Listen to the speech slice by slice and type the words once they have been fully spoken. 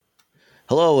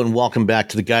Hello and welcome back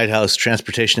to the Guidehouse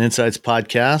Transportation Insights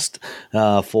podcast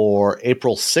for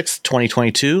April 6th,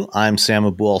 2022. I'm Sam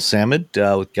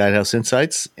Abu-Al-Samid with Guidehouse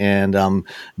Insights, and I'm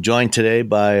joined today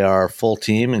by our full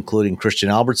team, including Christian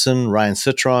Albertson, Ryan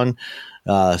Citron,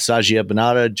 Saji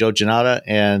Ebanata, Joe Janata,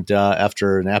 and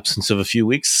after an absence of a few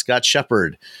weeks, Scott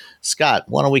Shepard. Scott,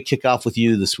 why don't we kick off with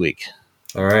you this week?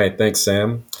 All right. Thanks,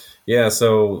 Sam. Yeah,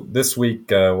 so this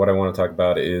week, what I want to talk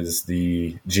about is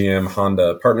the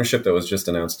GM-Honda partnership that was just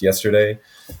announced yesterday.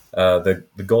 The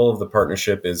goal of the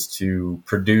partnership is to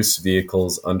produce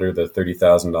vehicles under the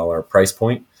 $30,000 price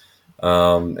point.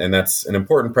 And that's an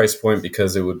important price point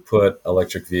because it would put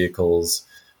electric vehicles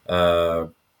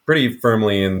pretty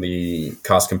firmly in the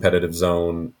cost-competitive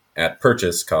zone at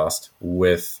purchase cost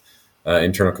with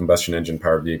internal combustion engine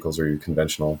powered vehicles or your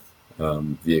conventional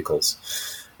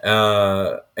vehicles.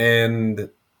 And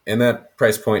that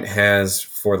price point has,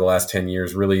 for the last 10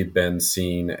 years, really been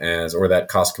seen as, or that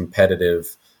cost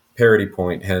competitive parity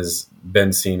point has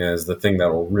been seen as the thing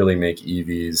that will really make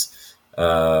EVs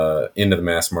into the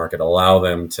mass market, allow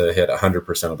them to hit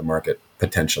 100% of the market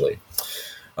potentially.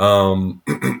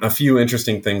 A few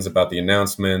interesting things about the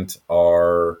announcement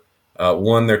are,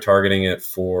 one, they're targeting it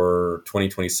for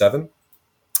 2027.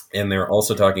 And they're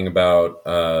also talking about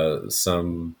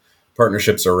some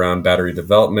partnerships around battery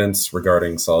developments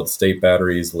regarding solid state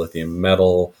batteries, lithium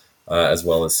metal, as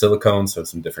well as silicone, so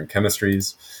some different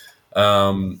chemistries.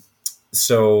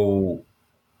 So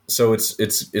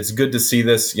it's good to see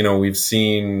this. You know, we've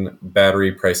seen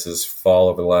battery prices fall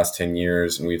over the last 10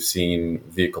 years, and we've seen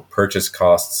vehicle purchase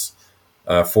costs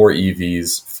for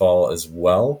EVs fall as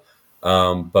well.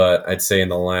 But I'd say in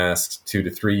the last 2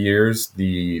 to 3 years,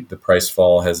 the price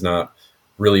fall has not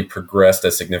really progressed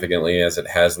as significantly as it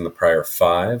has in the prior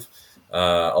 5.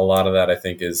 A lot of that, I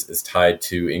think, is tied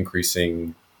to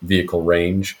increasing vehicle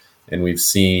range. And we've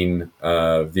seen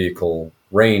vehicle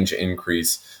range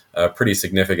increase pretty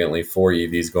significantly for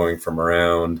EVs, going from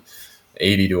around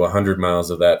 80 to 100 miles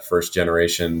of that first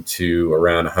generation to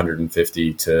around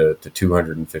 150 to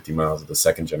 250 miles of the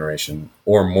second generation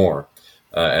or more,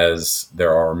 as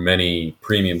there are many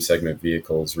premium segment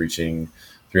vehicles reaching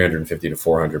 350 to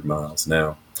 400 miles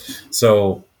now.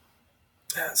 So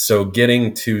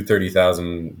getting to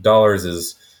 $30,000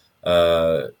 is,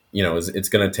 it's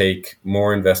going to take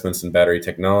more investments in battery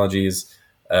technologies.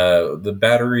 The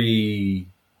battery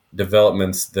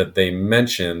developments that they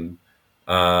mention,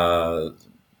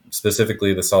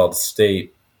 specifically the solid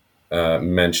state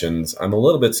mentions, I'm a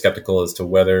little bit skeptical as to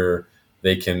whether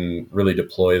they can really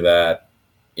deploy that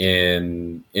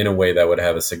in a way that would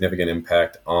have a significant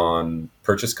impact on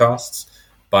purchase costs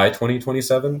by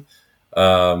 2027.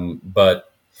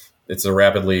 But it's a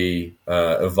rapidly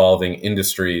evolving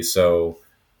industry, so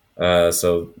there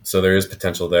is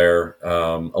potential there.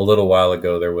 A little while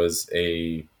ago, there was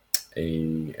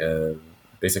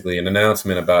basically an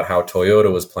announcement about how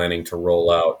Toyota was planning to roll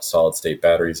out solid state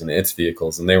batteries in its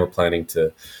vehicles, and they were planning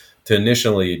to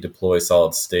initially deploy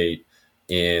solid state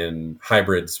in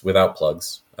hybrids without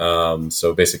plugs.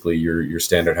 So basically your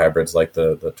standard hybrids like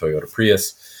the Toyota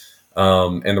Prius.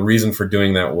 And the reason for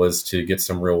doing that was to get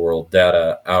some real world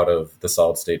data out of the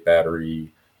solid state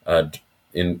battery,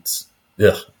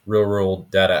 real world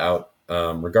data out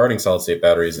regarding solid state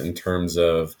batteries in terms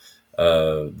of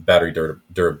battery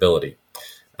durability.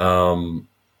 And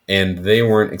they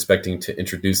weren't expecting to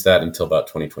introduce that until about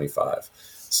 2025.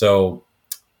 So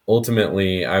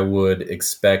ultimately, I would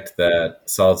expect that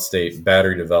solid state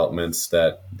battery developments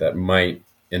that might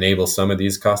enable some of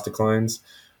these cost declines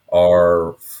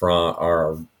are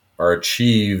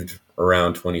achieved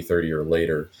around 2030 or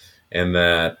later, and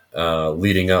that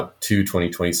leading up to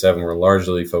 2027, we're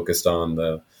largely focused on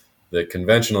the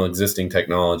conventional existing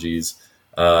technologies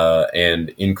and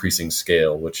increasing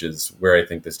scale, which is where I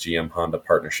think this GM-Honda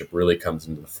partnership really comes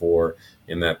into the fore,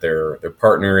 in that they're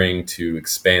partnering to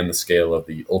expand the scale of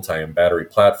the Ultium battery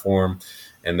platform,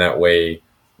 and that way,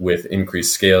 with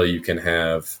increased scale, you can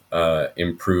have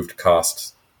improved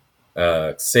cost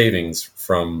savings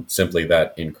from simply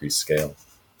that increased scale.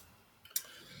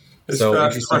 So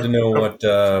interested to know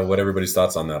what everybody's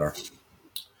thoughts on that are.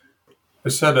 I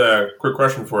just had a quick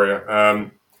question for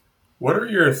you. What are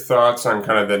your thoughts on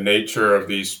kind of the nature of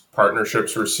these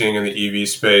partnerships we're seeing in the EV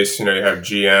space? You know, you have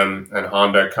GM and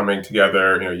Honda coming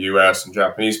together, U.S. and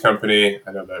Japanese company.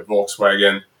 I know that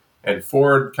Volkswagen and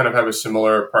Ford kind of have a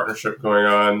similar partnership going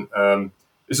on.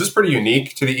 Is this pretty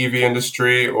unique to the EV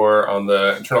industry, or on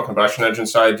the internal combustion engine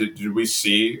side? Did we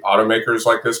see automakers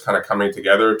like this kind of coming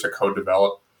together to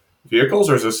co-develop vehicles,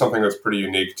 or is this something that's pretty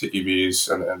unique to EVs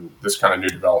and this kind of new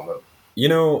development?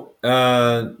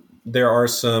 There are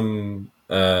some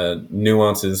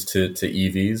nuances to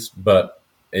EVs, but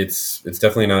it's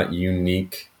definitely not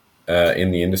unique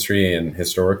in the industry and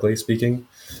historically speaking.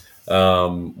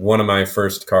 One of my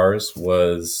first cars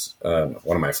was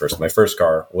my first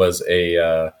car was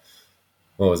a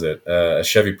what was it? A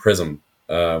Chevy Prism,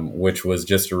 which was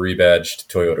just a rebadged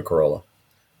Toyota Corolla.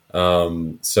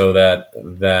 So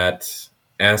that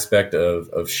aspect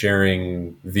of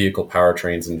sharing vehicle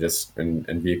powertrains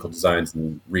and vehicle designs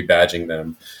and rebadging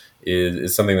them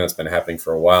is something that's been happening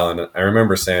for a while. And I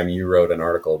remember, Sam, you wrote an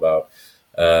article about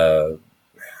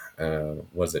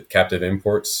was it captive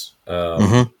imports?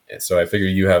 So I figure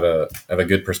you have a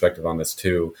good perspective on this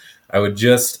too. I would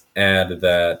just add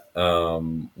that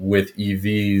with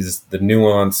EVs, the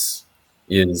nuance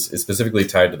is specifically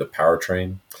tied to the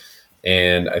powertrain.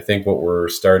 And I think what we're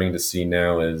starting to see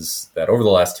now is that over the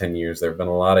last 10 years, there have been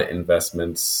a lot of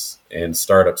investments and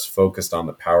startups focused on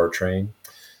the powertrain.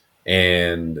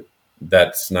 And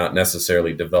that's not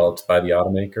necessarily developed by the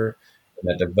automaker. And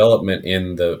that development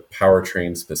in the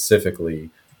powertrain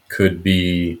specifically could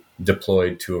be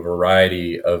deployed to a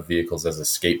variety of vehicles as a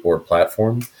skateboard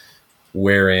platform,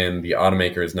 wherein the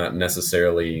automaker is not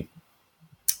necessarily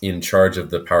in charge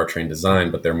of the powertrain design,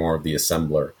 but they're more of the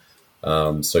assembler.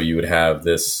 So you would have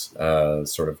this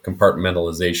sort of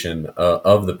compartmentalization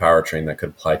of the powertrain that could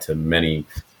apply to many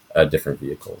different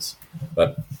vehicles.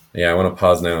 But yeah, I want to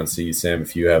pause now and see, Sam,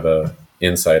 if you have a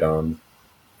insight on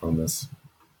this.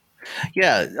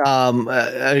 Yeah,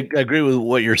 I agree with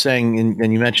what you're saying,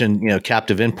 and you mentioned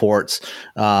captive imports,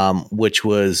 which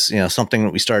was something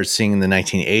that we started seeing in the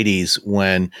 1980s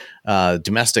when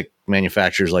domestic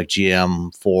manufacturers like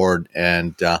GM, Ford,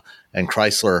 and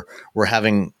Chrysler were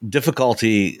having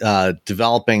difficulty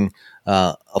developing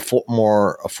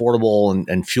more affordable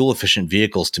and fuel efficient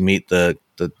vehicles to meet the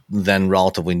then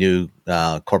relatively new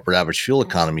corporate average fuel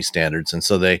economy standards, and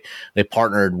so they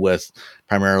partnered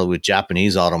primarily with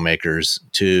Japanese automakers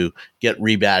to get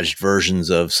rebadged versions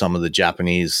of some of the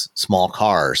Japanese small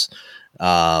cars.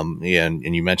 And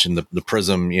you mentioned the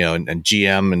Prism, and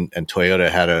GM and Toyota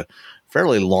had a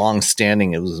fairly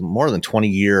long-standing, it was more than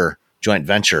 20-year joint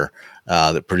venture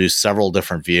that produced several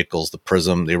different vehicles. The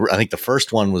Prism, I think the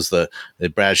first one was they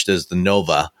badged as the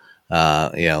Nova,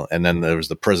 and then there was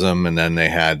the Prism, and then they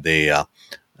had there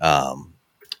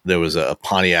was a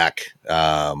Pontiac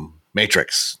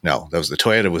Matrix. No, that was the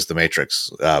Toyota was the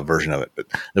Matrix version of it, but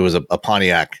there was a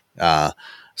Pontiac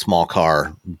small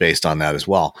car based on that as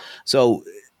well. So,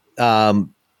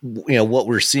 what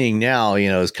we're seeing now,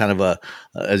 is kind of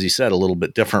as you said, a little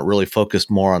bit different, really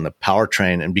focused more on the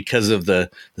powertrain. And because of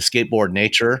the skateboard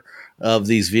nature of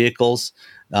these vehicles,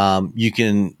 you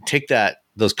can take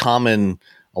those common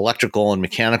electrical and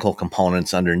mechanical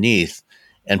components underneath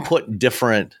and put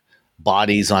different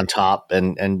bodies on top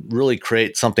and really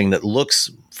create something that looks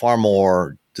far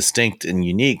more distinct and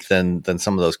unique than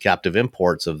some of those captive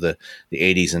imports of the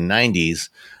 80s and 90s.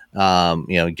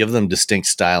 Give them distinct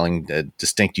styling,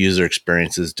 distinct user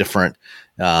experiences, different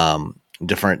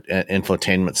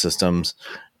infotainment systems.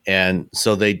 And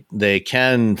so they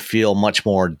can feel much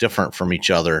more different from each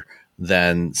other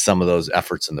than some of those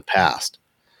efforts in the past.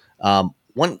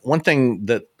 One thing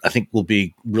that I think will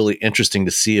be really interesting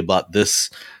to see about this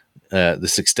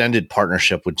extended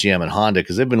partnership with GM and Honda,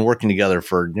 because they've been working together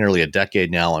for nearly a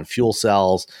decade now on fuel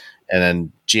cells, and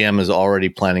then GM is already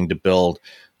planning to build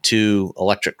 2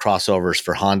 electric crossovers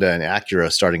for Honda and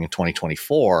Acura starting in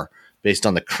 2024, based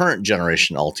on the current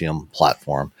generation Ultium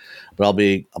platform. But I'll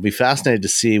be fascinated to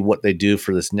see what they do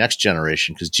for this next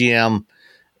generation, because GM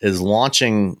is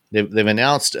launching. They've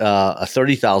announced a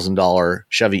 $30,000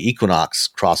 Chevy Equinox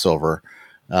crossover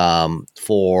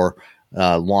for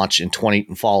launch in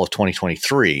fall of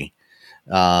 2023.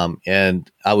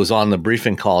 And I was on the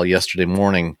briefing call yesterday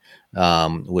morning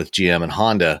with GM and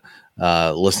Honda,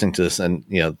 listening to this, and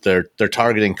they're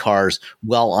targeting cars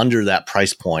well under that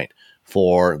price point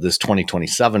for this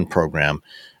 2027 program.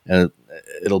 And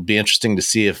it'll be interesting to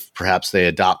see if perhaps they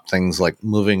adopt things like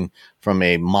moving from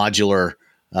a modular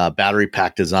battery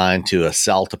pack design to a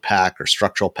cell to pack or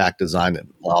structural pack design that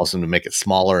allows them to make it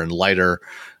smaller and lighter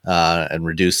and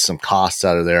reduce some costs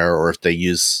out of there, or if they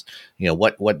use,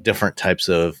 what different types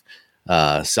of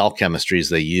cell chemistries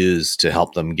they use to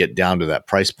help them get down to that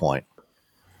price point.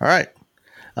 All right.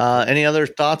 Any other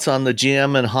thoughts on the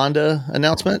GM and Honda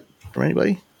announcement from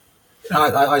anybody?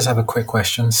 I just have a quick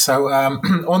question. So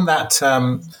on that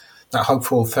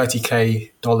hopeful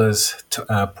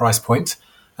 $30,000 price point,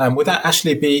 would that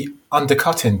actually be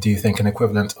undercutting, do you think, an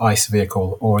equivalent ICE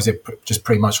vehicle, or is it just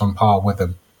pretty much on par with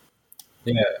them?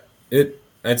 Yeah,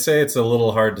 I'd say it's a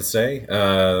little hard to say.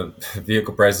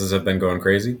 Vehicle prices have been going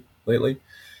crazy lately.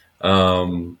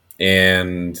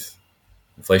 And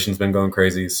inflation's been going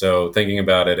crazy. So thinking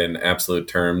about it in absolute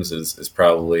terms is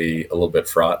probably a little bit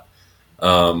fraught.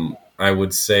 I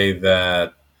would say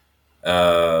that,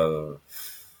 uh,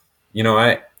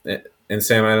 I and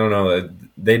Sam, I don't know,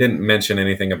 they didn't mention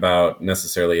anything about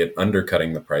necessarily it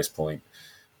undercutting the price point,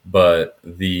 but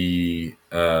the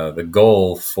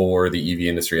goal for the EV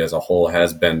industry as a whole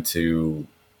has been to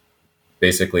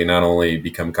basically not only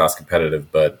become cost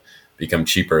competitive, but become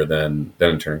cheaper than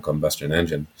internal combustion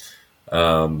engine.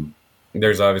 Um,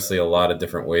 there's obviously a lot of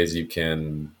different ways you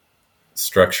can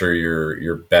structure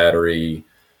your battery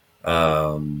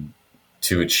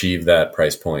to achieve that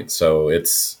price point. So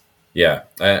it's I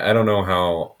don't know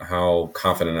how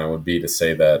confident I would be to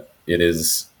say that it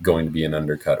is going to be an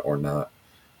undercut or not.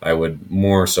 I would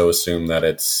more so assume that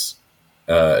it's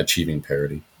achieving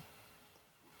parity.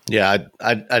 Yeah,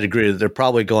 I'd agree that they're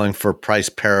probably going for price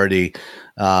parity.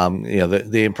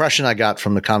 The impression I got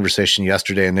from the conversation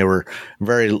yesterday, and they were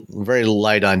very, very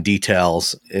light on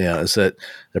details, is that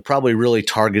they're probably really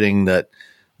targeting that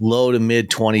low to mid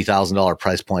 $20,000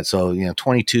 price point. So,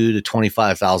 $22,000 to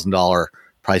 $25,000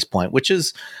 price point, which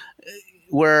is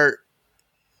where,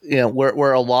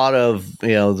 where a lot of,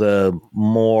 the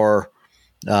more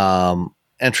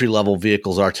entry level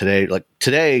vehicles are today. Like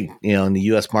today, in the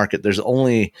U.S. market, there's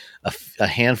only a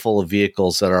handful of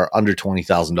vehicles that are under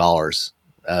 $20,000.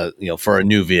 For a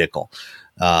new vehicle,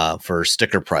 for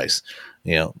sticker price.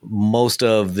 Most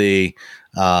of the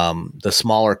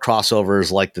smaller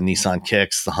crossovers like the Nissan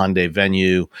Kicks, the Hyundai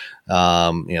Venue, the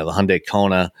Hyundai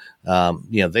Kona,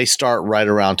 they start right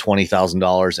around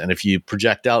 $20,000. And if you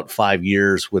project out 5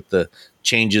 years with the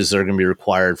changes that are going to be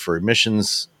required for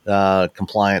emissions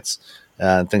compliance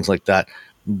and things like that,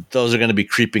 those are going to be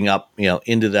creeping up,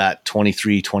 into that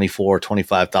 $23,000, $24,000,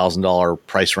 $25,000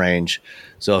 price range.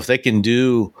 So if they can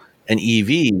do an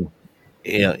EV,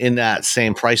 in that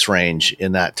same price range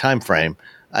in that time frame,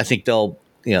 I think they'll,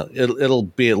 it'll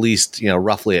be at least,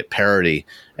 roughly at parity.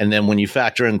 And then when you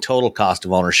factor in total cost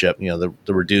of ownership, the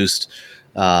reduced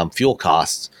fuel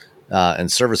costs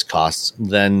and service costs,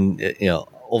 then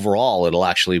overall it'll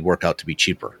actually work out to be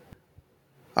cheaper.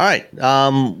 All right.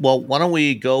 Well, why don't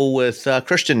we go with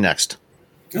Christian next?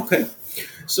 Okay.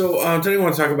 So today I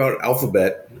want to talk about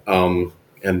Alphabet and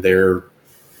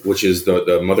which is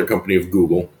the mother company of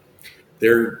Google.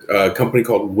 They're a company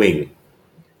called Wing.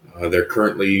 They're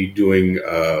currently doing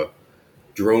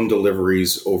drone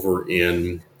deliveries over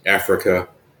in Africa.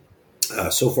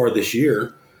 So far this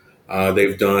year,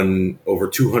 they've done over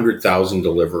 200,000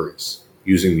 deliveries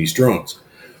using these drones.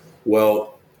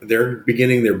 Well, they're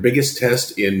beginning their biggest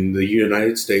test in the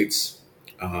United States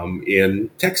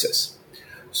in Texas.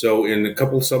 So in a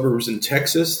couple of suburbs in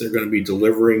Texas, they're going to be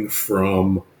delivering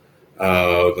from,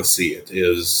 it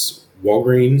is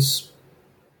Walgreens,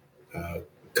 a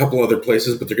couple other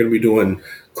places, but they're going to be doing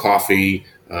coffee.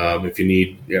 If you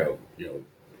need,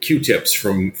 Q-tips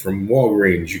from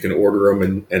Walgreens, you can order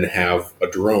them and have a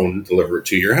drone deliver it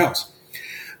to your house.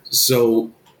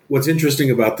 So what's interesting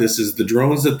about this is the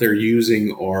drones that they're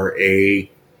using are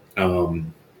a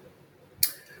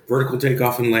vertical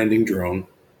takeoff and landing drone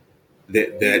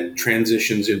that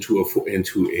transitions into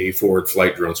a forward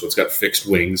flight drone. So it's got fixed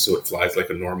wings, so it flies like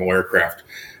a normal aircraft.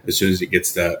 As soon as it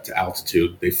gets to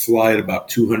altitude, they fly at about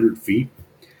 200 feet.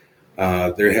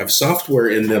 They have software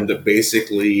in them that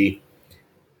basically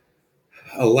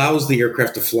allows the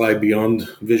aircraft to fly beyond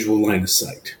visual line of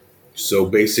sight. So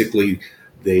basically,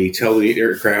 they tell the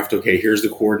aircraft, okay, here's the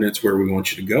coordinates where we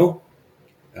want you to go.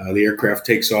 The aircraft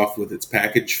takes off with its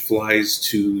package, flies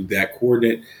to that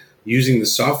coordinate, using the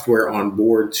software on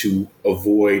board to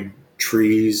avoid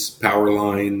trees, power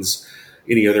lines,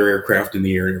 any other aircraft in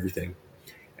the air and everything.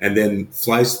 And then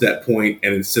flies to that point,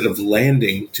 and instead of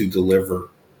landing to deliver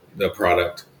the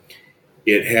product,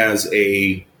 it has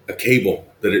a cable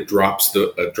that it drops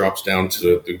down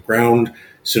to the ground.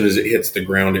 As soon as it hits the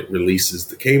ground, it releases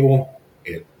the cable.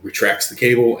 It retracts the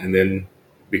cable and then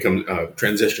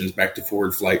transitions back to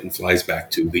forward flight and flies back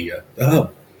to the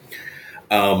hub.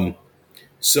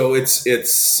 So it's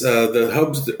the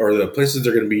hubs or the places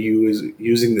they're going to be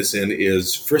using this in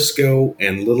is Frisco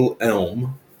and Little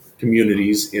Elm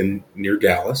communities near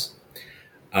Dallas.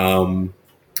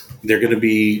 They're going to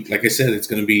be, like I said, it's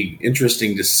going to be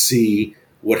interesting to see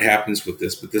what happens with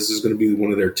this. But this is going to be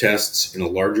one of their tests in a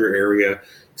larger area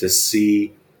to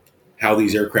see how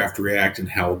these aircraft react and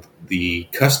how the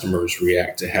customers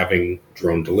react to having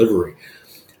drone delivery.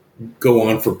 Go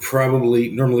on for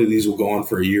normally these will go on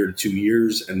for a year to 2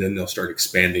 years, and then they'll start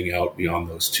expanding out beyond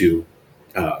those two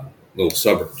little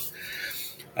suburbs.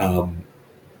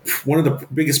 one of the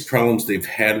biggest problems they've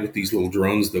had with these little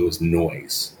drones, though, is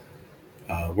noise.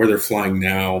 Where they're flying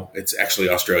now, it's actually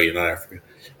Australia, not Africa.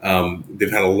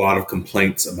 They've had a lot of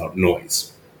complaints about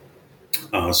noise.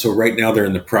 So right now they're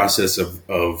in the process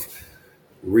of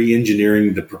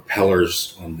re-engineering the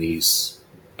propellers on these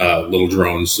little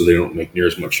drones so they don't make near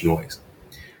as much noise.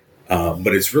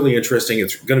 But it's really interesting.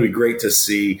 It's going to be great to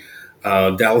see.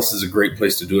 Dallas is a great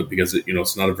place to do it because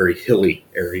it's not a very hilly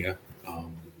area.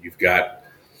 You've got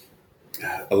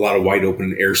a lot of wide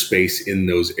open airspace in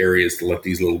those areas to let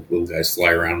these little guys fly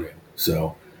around in.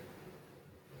 So,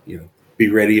 be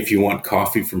ready if you want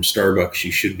coffee from Starbucks.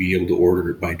 You should be able to order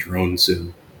it by drone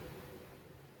soon.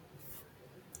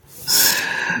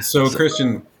 So,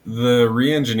 Christian, the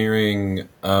re-engineering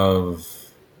of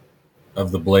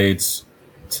the blades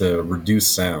to reduce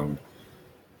sound,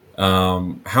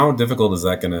 how difficult is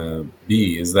that going to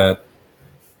be? Is that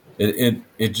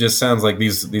it just sounds like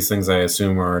these things, I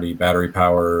assume, are already battery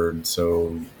powered,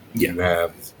 so you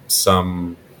have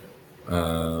some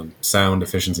sound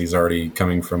efficiencies already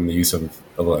coming from the use of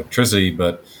electricity.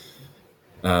 But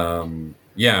I'm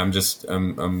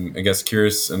I guess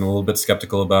curious and a little bit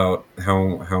skeptical about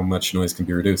how much noise can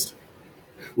be reduced.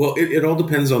 Well, it all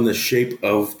depends on the shape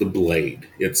of the blade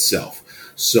itself.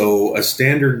 So a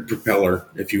standard propeller,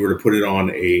 if you were to put it on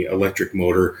a electric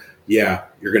motor,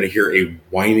 you're going to hear a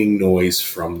whining noise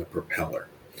from the propeller.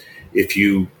 If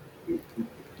you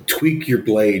tweak your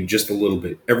blade just a little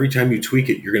bit, every time you tweak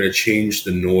it, you're going to change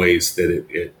the noise that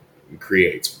it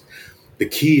creates. The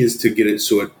key is to get it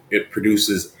so it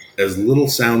produces as little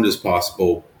sound as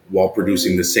possible while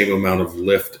producing the same amount of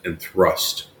lift and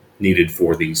thrust needed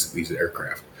for these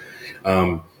aircraft.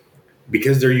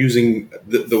 Because they're using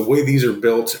the way these are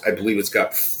built, I believe it's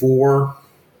got 4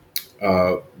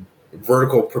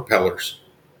 vertical propellers,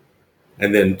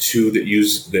 and then 2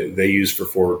 that they use for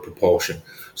forward propulsion,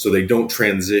 so they don't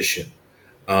transition.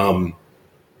 The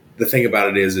thing about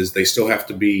it is they still have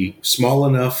to be small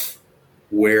enough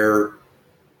where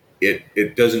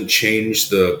it doesn't change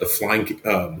the flying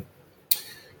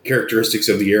characteristics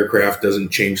of the aircraft, doesn't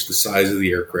change the size of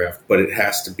the aircraft, but it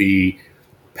has to be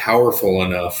powerful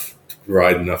enough to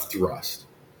provide enough thrust.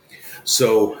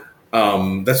 So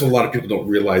that's what a lot of people don't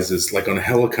realize is, like on a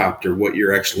helicopter, what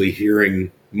you're actually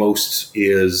hearing most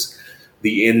is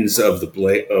the ends of the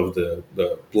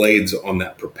blades on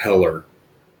that propeller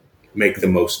make the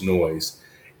most noise,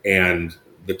 and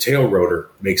the tail rotor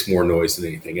makes more noise than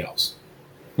anything else.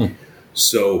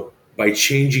 So by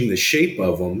changing the shape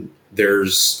of them,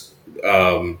 there's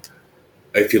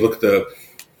if you look at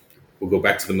we'll go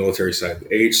back to the military side, the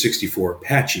AH-64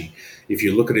 Apache. If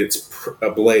you look at its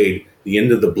blade, the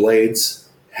end of the blades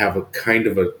have a kind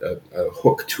of a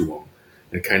hook to them,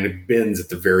 and it kind of bends at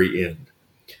the very end.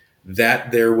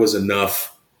 That there was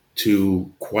enough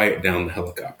to quiet down the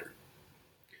helicopter.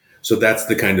 So that's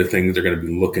the kind of thing they're going to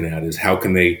be looking at, is how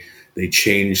can they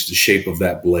change the shape of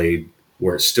that blade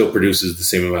where it still produces the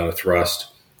same amount of thrust,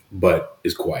 but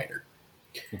is quieter.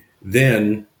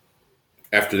 Then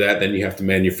after that, then you have to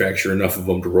manufacture enough of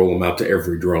them to roll them out to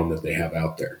every drone that they have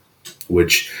out there,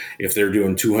 which if they're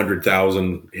doing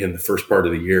 200,000 in the first part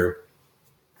of the year,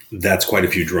 that's quite a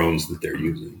few drones that they're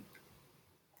using.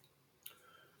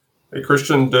 Hey,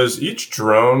 Christian, does each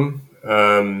drone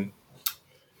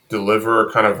deliver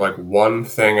kind of like one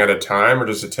thing at a time, or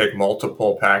does it take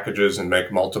multiple packages and make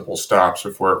multiple stops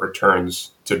before it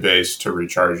returns to base to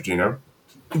recharge? Do you know?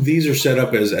 These are set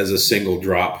up as a single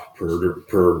drop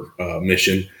per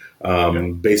mission.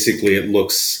 Basically,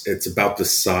 it's about the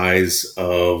size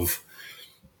of,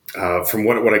 from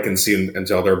what I can see and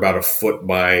tell, they're about 1 foot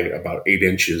by about 8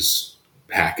 inches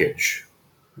package.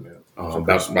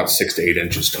 About 6 to 8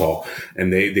 inches tall,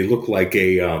 and they look like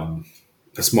a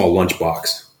small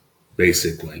lunchbox,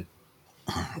 basically.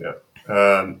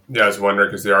 I was wondering,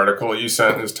 because the article you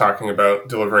sent is talking about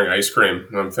delivering ice cream,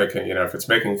 and I'm thinking, if it's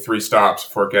making 3 stops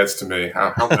before it gets to me,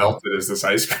 how melted is this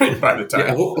ice cream by the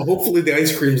time? Hopefully the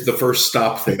ice cream's the first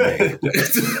stop they make.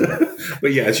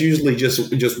 But it's usually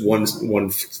just one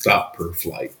stop per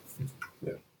flight.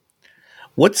 Yeah.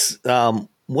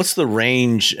 What's the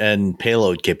range and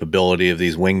payload capability of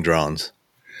these wing drones?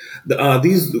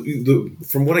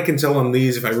 From what I can tell on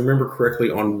these, if I remember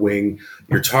correctly, on wing,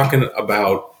 you're talking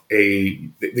about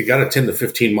they got a 10 to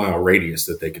 15 mile radius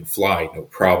that they can fly, no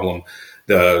problem.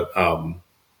 It's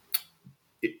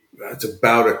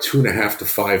about a 2.5 to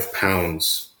 5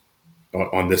 pounds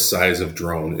on this size of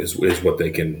drone is what they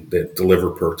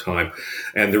deliver per time.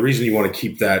 And the reason you want to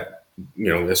keep that,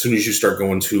 as soon as you start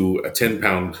going to a 10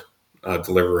 pound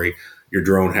delivery, your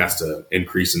drone has to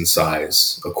increase in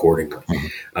size accordingly.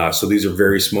 So these are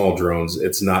very small drones.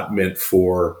 It's not meant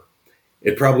for.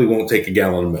 It probably won't take a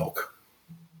gallon of milk.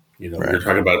 You're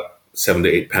talking about 7 to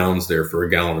 8 pounds there for a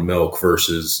gallon of milk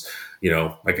versus,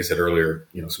 like I said earlier,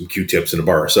 some Q-tips and a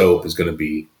bar of soap is going to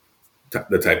be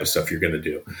the type of stuff you're going to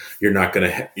do. You're not going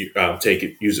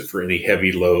to use it for any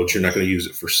heavy loads. You're not going to use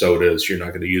it for sodas. You're not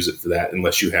going to use it for that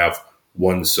unless you have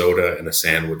one soda and a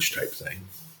sandwich type thing.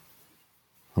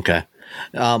 Okay.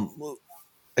 I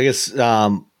guess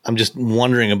I'm just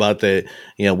wondering about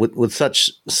with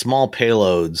such small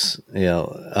payloads,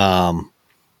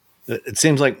 it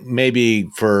seems like maybe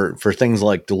for things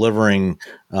like delivering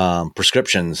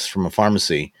prescriptions from a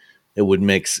pharmacy,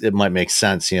 it might make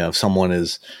sense. If someone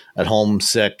is at home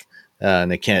sick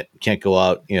and they can't go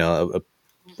out,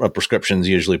 a prescription is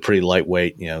usually pretty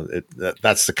lightweight.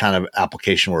 That's the kind of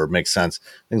application where it makes sense.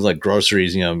 Things like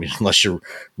groceries, unless you're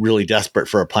really desperate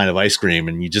for a pint of ice cream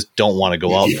and you just don't want to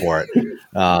go out for it.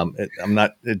 I'm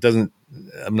not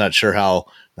sure how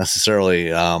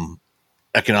necessarily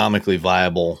economically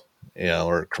viable,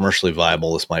 or commercially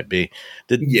viable this might be.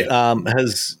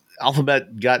 Has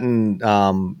Alphabet gotten?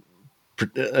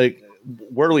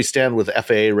 Where do we stand with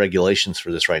FAA regulations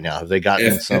for this right now? Have they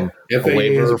gotten a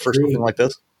waiver for something like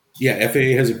this? Yeah,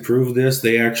 FAA has approved this.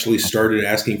 They actually started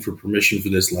asking for permission for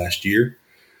this last year.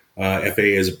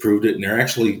 FAA has approved it, and they're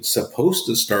actually supposed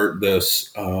to start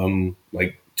this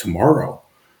tomorrow.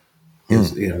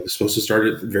 They're supposed to start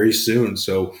it very soon.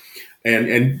 So,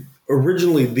 and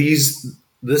originally this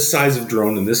size of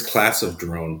drone and this class of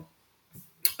drone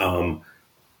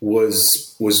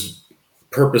was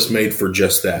purpose made for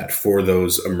just that, for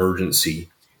those emergency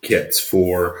kits,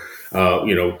 for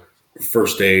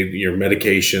first aid,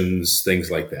 medications,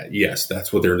 things like that. Yes,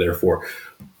 that's what they're there for.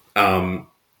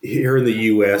 Here in the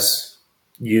U.S.,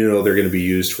 they're going to be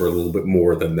used for a little bit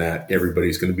more than that.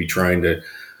 Everybody's going to be trying to,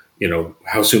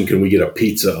 how soon can we get a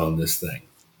pizza on this thing?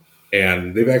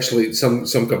 And they've actually, some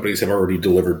companies have already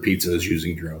delivered pizzas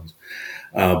using drones.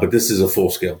 But this is a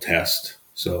full-scale test.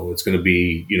 So it's going to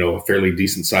be, a fairly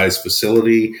decent-sized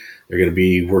facility. They're going to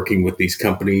be working with these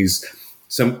companies.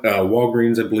 Some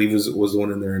Walgreens, I believe, was the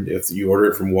one in there. And if you order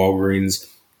it from Walgreens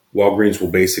will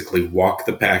basically walk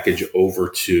the package over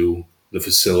to the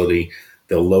facility.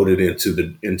 They'll load it into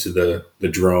the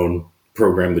drone,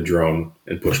 program the drone,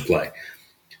 and push play.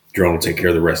 Drone will take care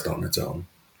of the rest on its own.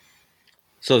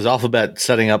 So is Alphabet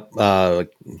setting up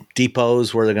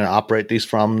depots where they're going to operate these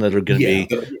from that are going to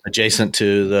be adjacent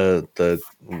to the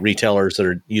retailers that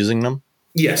are using them?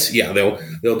 Yes, yeah, they'll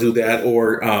do that.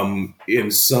 Or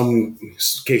in some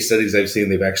case studies I've seen,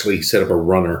 they've actually set up a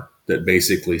runner that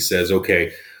basically says,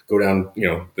 okay, go down,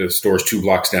 the store's 2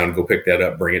 blocks down, go pick that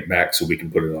up, bring it back so we can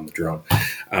put it on the drone.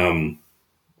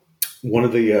 One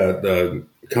of the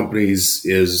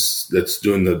companies that's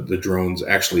doing the drones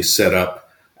actually set up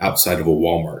outside of a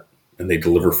Walmart, and they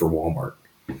deliver for Walmart.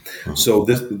 So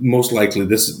this most likely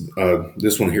this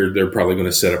one here, they're probably going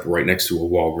to set up right next to a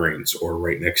Walgreens or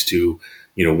right next to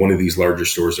one of these larger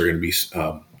stores they're going to be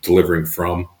delivering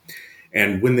from.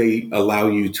 And when they allow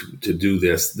you to do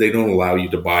this, they don't allow you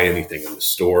to buy anything in the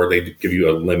store. They give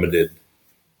you a limited,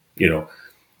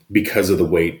 because of the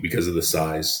weight, because of the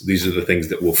size. These are the things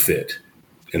that will fit,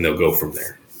 and they'll go from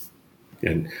there.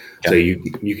 And so you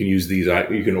can use these.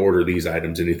 You can order these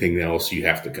items. Anything else, you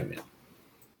have to come in.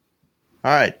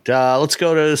 All right, let's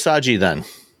go to Saji then.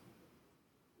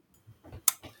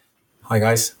 Hi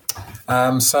guys.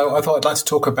 So I thought I'd like to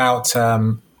talk about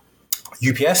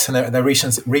UPS and their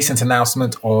recent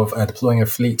announcement of deploying a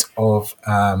fleet of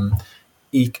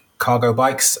e-cargo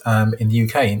bikes in the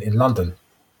UK, in London.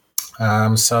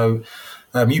 UPS,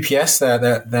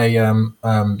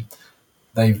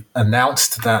 they've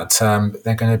announced that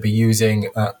they're going to be using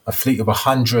a fleet of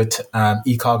 100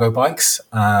 e-cargo bikes,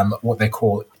 what they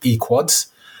call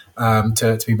e-quads,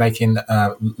 to be making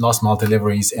last mile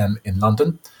deliveries in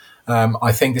London.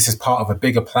 I think this is part of a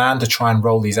bigger plan to try and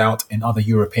roll these out in other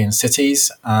European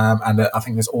cities. And I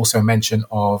think there's also mention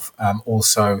of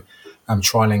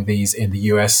trialing these in the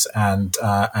US and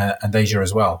Asia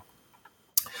as well.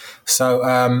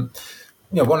 So,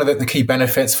 one of the key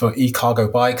benefits for e-cargo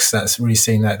bikes that's really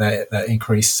seen that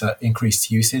increased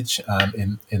usage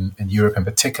in Europe in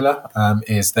particular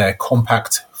is their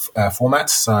compact format.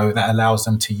 So that allows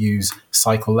them to use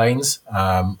cycle lanes,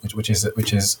 which is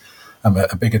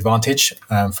a big advantage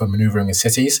for manoeuvring in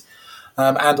cities,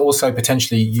 and also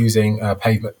potentially using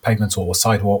pavements or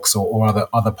sidewalks or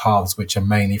other paths which are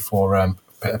mainly for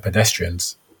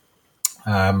pedestrians.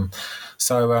 London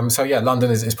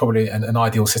is probably an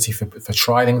ideal city for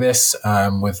trialing this,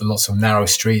 with lots of narrow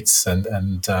streets and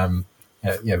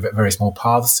very small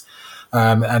paths.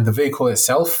 And the vehicle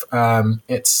itself,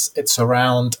 it's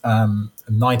around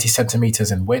 90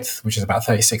 centimeters in width, which is about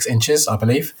 36 inches, I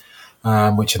believe,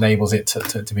 which enables it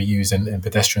to be used in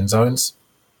pedestrian zones.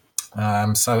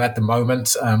 So at the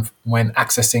moment, when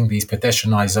accessing these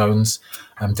pedestrianised zones,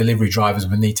 delivery drivers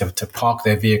would need to park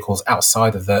their vehicles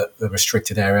outside of the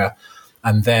restricted area,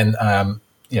 and then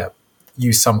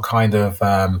use some kind of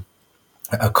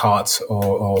a cart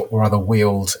or other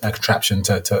wheeled contraption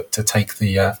to take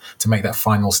to make that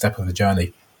final step of the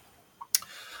journey.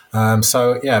 But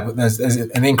there's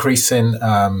an increase in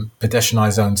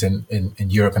pedestrianised zones in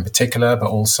Europe in particular, but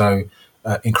also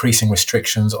increasing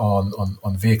restrictions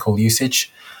on vehicle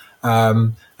usage.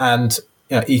 And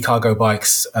e-cargo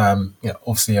bikes,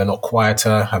 obviously a lot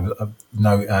quieter, have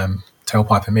no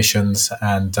tailpipe emissions,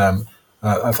 and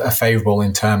are favourable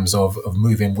in terms of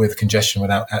moving with congestion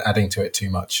without adding to it too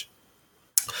much.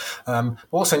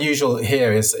 What's unusual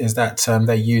here is that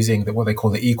they're using what they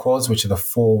call the e-quads, which are the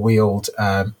four-wheeled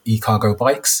e-cargo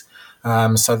bikes.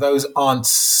 So those aren't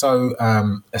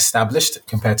so established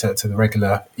compared to the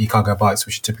regular e-cargo bikes,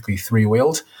 which are typically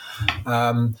three-wheeled.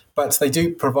 But they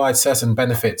do provide certain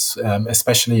benefits,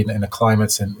 especially in a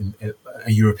climate, in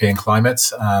a European climate.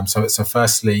 So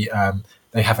firstly,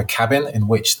 they have a cabin in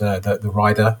which the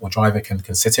rider or driver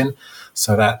can sit in,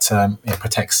 so that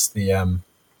protects the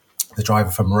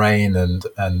driver from rain and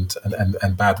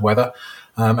bad weather.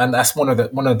 And that's one of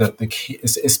the key.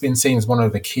 It's been seen as one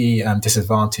of the key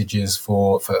disadvantages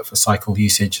for cycle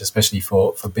usage, especially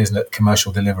for business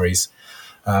commercial deliveries.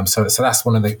 So that's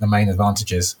one of the main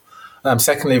advantages.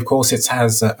 Secondly, of course, it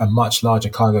has a much larger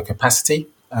cargo capacity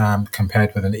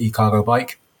compared with an e-cargo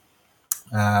bike.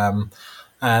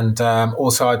 And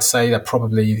also, I'd say that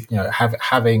probably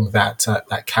having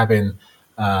that cabin,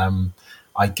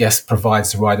 I guess,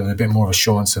 provides the rider with a bit more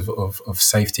assurance of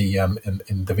safety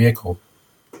in the vehicle.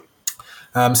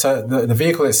 So the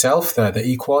vehicle itself, the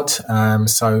e-quad,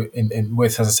 so in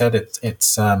width, as I said,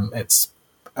 it's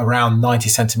around 90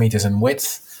 centimeters in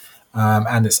width,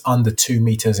 and it's under 2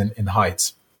 meters in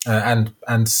height, and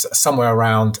somewhere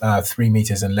around 3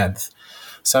 meters in length.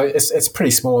 So it's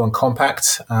pretty small and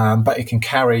compact, but it can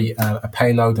carry a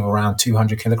payload of around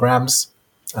 200 kilograms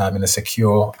in a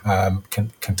secure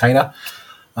container,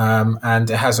 and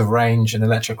it has an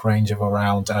electric range of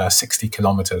around 60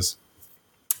 kilometers.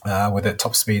 With a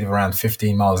top speed of around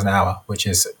 15 miles an hour, which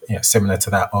is similar to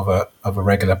that of a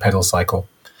regular pedal cycle.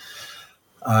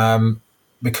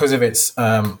 Because of its,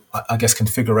 I guess,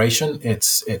 configuration,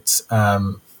 it's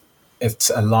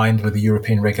aligned with the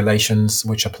European regulations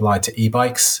which apply to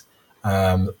e-bikes,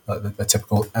 the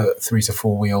typical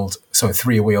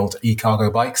three-wheeled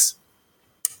e-cargo bikes.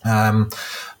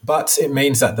 But it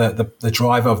means that the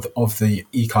driver of the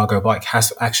e-cargo bike has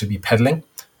to actually be pedaling,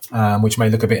 which may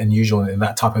look a bit unusual in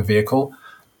that type of vehicle.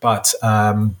 But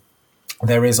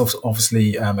there is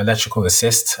obviously electrical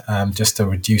assist just to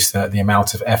reduce the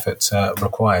amount of effort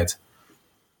required.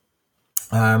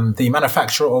 The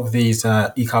manufacturer of these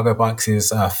e-cargo bikes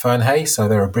is Fernhay, so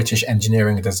they're a British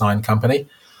engineering and design company.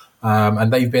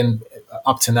 And they've been,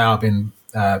 up to now,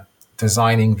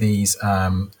 designing these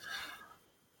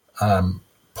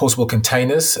portable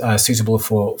containers suitable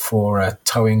for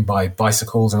towing by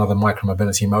bicycles and other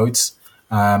micromobility modes.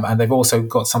 And they've also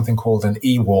got something called an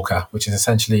e-walker, which is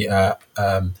essentially a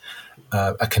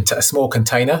small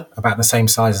container about the same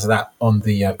size as that on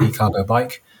the e-cargo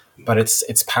bike, but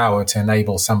it's powered to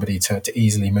enable somebody to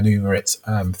easily maneuver it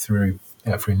through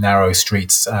narrow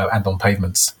streets and on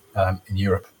pavements in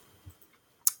Europe.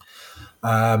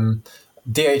 So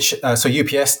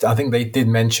UPS, I think they did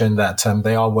mention that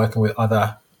they are working with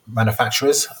other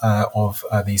manufacturers of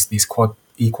these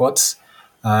e-quads.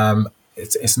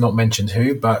 It's not mentioned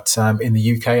who, but in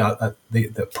the UK,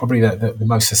 probably the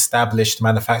most established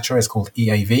manufacturer is called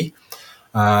EAV.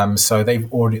 So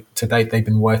to date they've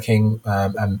been working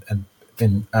and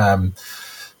been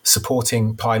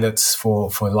supporting pilots for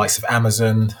the likes of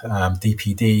Amazon,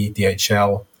 DPD,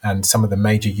 DHL, and some of the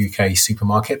major UK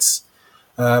supermarkets.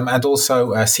 And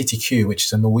also CTQ, which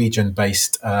is a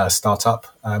Norwegian-based startup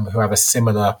who have a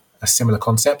similar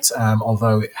concept,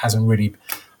 although it hasn't really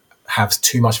have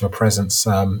too much of a presence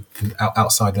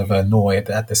outside of Norway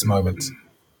at this moment.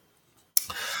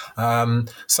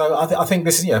 So I think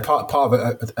this is part of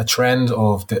a trend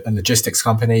of the logistics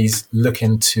companies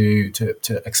looking to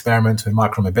experiment with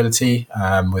micromobility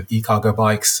with e-cargo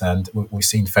bikes, and we've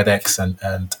seen FedEx and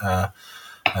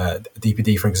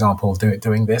DPD, for example,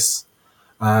 doing this.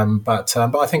 But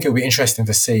I think it will be interesting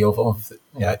to see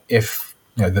if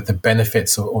the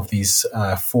benefits of these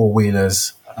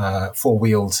four-wheelers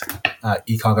four-wheeled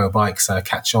e-cargo bikes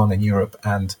catch on in Europe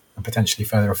and potentially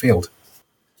further afield.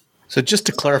 So just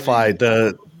to clarify,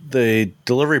 the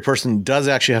delivery person does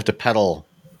actually have to pedal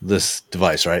this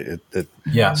device, right?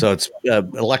 Yeah. So it's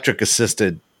electric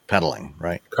assisted pedaling,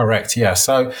 right? Correct. Yeah.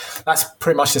 So that's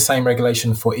pretty much the same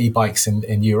regulation for e-bikes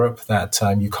in Europe, that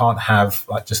you can't have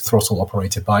like just throttle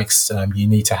operated bikes. You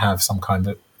need to have some kind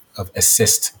of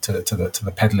assist to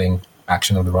the pedaling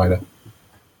action of the rider.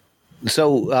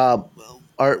 So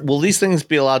will these things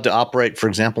be allowed to operate, for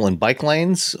example, in bike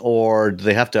lanes, or do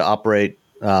they have to operate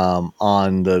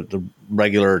on the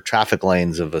regular traffic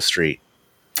lanes of a street?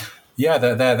 Yeah,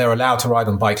 they're allowed to ride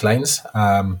on bike lanes,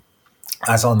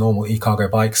 as are normal e-cargo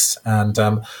bikes, and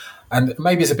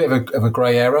maybe it's a bit of a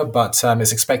grey area, but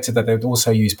it's expected that they would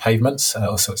also use pavements,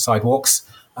 also sidewalks.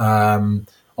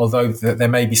 Although there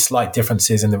may be slight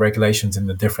differences in the regulations in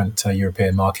the different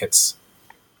European markets.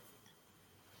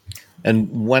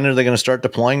 And when are they going to start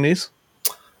deploying these?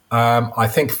 I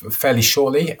think fairly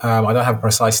shortly. I don't have a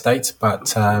precise date,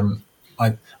 but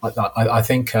I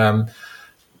think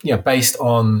based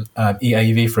on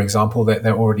EAV, for example,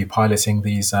 they're already piloting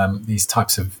these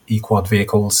types of e-quad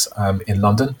vehicles in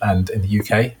London and in the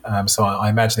UK. So I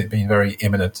imagine it being very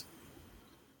imminent.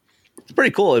 It's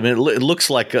pretty cool. I mean, it looks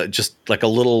like just like a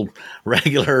little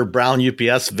regular brown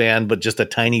UPS van, but just a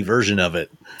tiny version of it.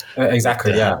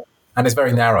 Exactly, yeah. And it's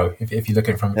very narrow if you look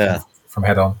at it from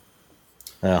head on.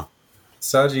 Yeah.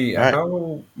 Saji, Right.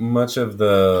 How much of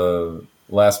the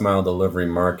last mile delivery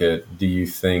market do you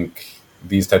think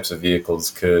these types of vehicles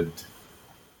could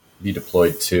be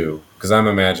deployed to? Because I'm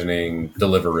imagining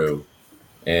Deliveroo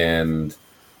and,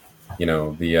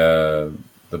 the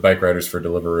bike riders for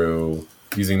Deliveroo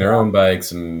using their own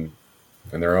bikes and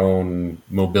their own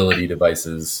mobility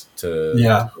devices to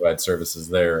provide services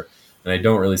there. And I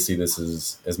don't really see this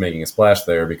as making a splash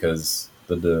there, because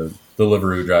the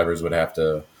Deliveroo drivers would have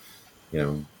to,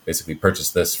 basically purchase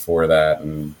this for that,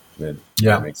 and it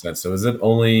makes sense. So is it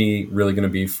only really going to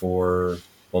be for?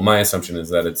 Well, my assumption is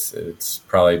that it's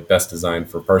probably best designed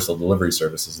for parcel delivery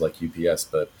services like UPS,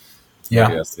 but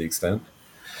maybe that's the extent.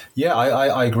 Yeah,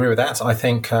 I agree with that. I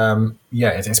think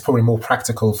it's probably more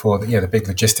practical for the big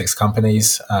logistics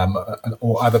companies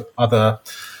or other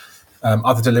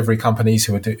delivery companies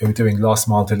who are doing last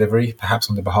mile delivery, perhaps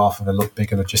on the behalf of the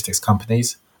bigger logistics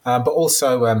companies, but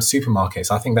also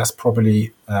supermarkets. I think that's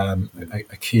probably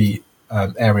a key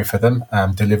area for them,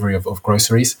 delivery of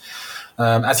groceries.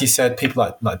 As you said, people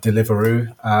like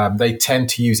Deliveroo, they tend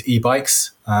to use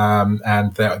e-bikes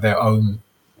and their own.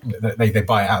 They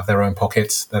buy it out of their own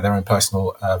pockets. They're their own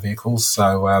personal vehicles.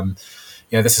 So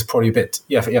this is probably a bit.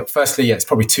 Firstly, it's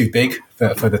probably too big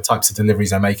for the types of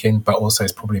deliveries they're making, but also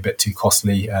it's probably a bit too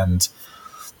costly and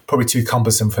probably too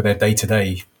cumbersome for their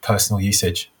day-to-day personal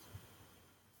usage.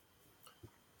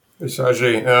 Hey,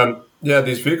 Saji,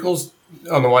 these vehicles,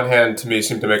 on the one hand, to me,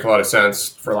 seem to make a lot of sense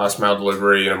for last mile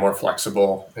delivery, more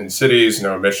flexible in cities,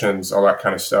 emissions, all that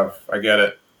kind of stuff. I get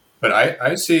it. But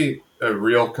I see a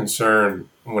real concern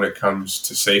when it comes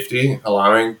to safety,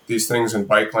 allowing these things in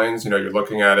bike lanes. You're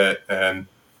looking at it and,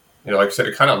 like I said,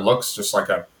 it kind of looks just like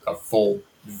a full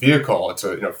vehicle. It's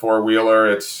a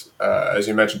four-wheeler. It's, as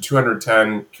you mentioned,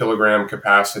 210 kilogram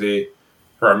capacity.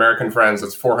 For our American friends,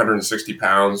 that's 460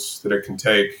 pounds that it can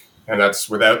take. And that's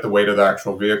without the weight of the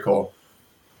actual vehicle.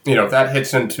 If that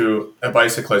hits into a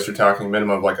bicyclist, you're talking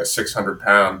minimum of like a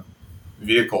 600-pound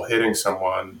vehicle hitting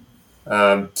someone.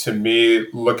 To me,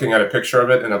 looking at a picture of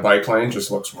it in a bike lane just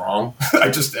looks wrong.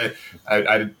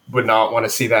 I would not want to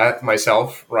see that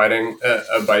myself riding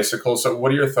a bicycle. So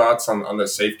what are your thoughts on the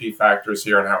safety factors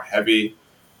here and how heavy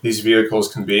these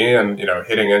vehicles can be? And,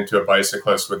 hitting into a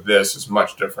bicyclist with this is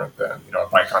much different than, a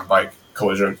bike on bike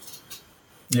collision.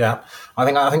 Yeah, I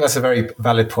think that's a very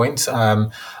valid point.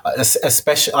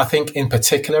 Especially, I think in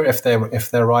particular, if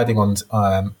they're riding on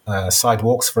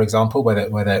sidewalks, for example,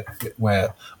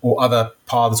 where or other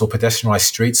paths or pedestrianised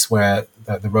streets where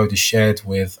the road is shared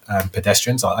with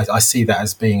pedestrians, I see that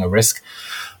as being a risk.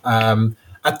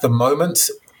 At the moment,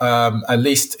 at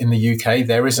least in the UK,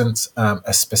 there isn't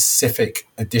a specific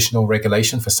additional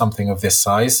regulation for something of this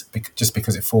size, just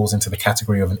because it falls into the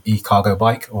category of an e-cargo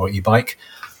bike or e-bike.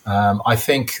 I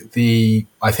think the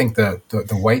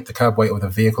weight, the curb weight of the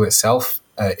vehicle itself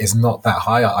is not that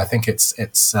high. I think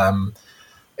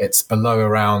it's below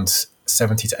around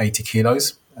 70 to 80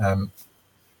 kilos.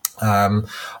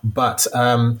 But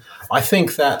I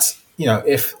think that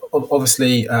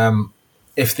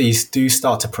if these do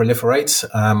start to proliferate,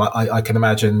 I can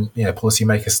imagine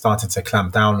policymakers started to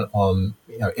clamp down on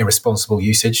irresponsible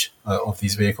usage of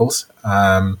these vehicles.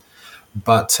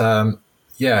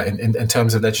 in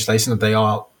terms of legislation, that they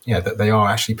are that they are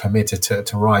actually permitted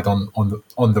to ride on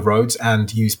the roads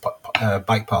and use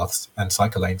bike paths and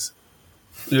cycle lanes.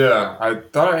 Yeah, I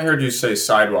thought I heard you say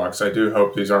sidewalks. I do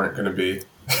hope these aren't going to be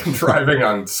driving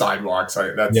on sidewalks.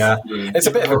 It's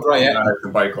a bit of a grey area.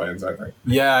 Than bike lanes, I think.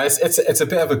 Yeah, it's a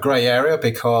bit of a grey area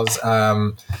because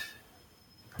at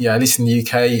least in the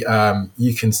UK,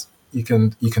 you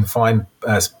can find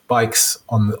bikes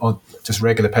on just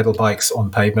regular pedal bikes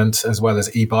on pavement, as well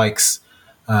as e-bikes.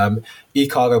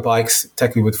 E-cargo bikes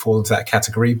technically would fall into that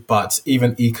category, but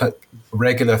even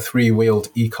regular three-wheeled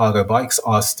e-cargo bikes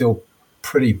are still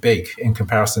pretty big in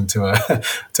comparison to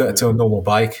a normal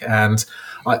bike. And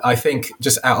I think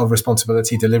just out of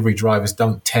responsibility, delivery drivers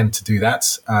don't tend to do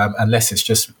that unless it's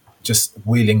just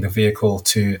wheeling the vehicle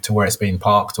to where it's being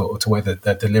parked or to where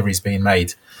the delivery is being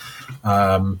made.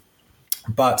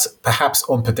 But perhaps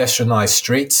on pedestrianised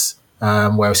streets,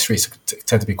 where streets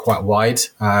tend to be quite wide,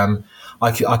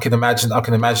 I can imagine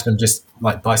them just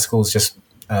like bicycles, just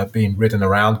being ridden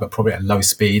around, but probably at low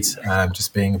speed,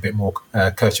 just being a bit more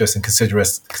courteous and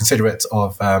considerate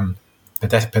of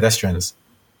pedestrians.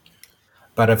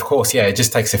 But of course, it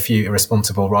just takes a few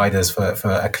irresponsible riders for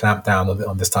a clampdown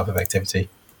on this type of activity.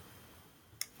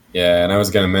 Yeah, and I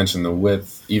was going to mention the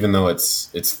width, even though it's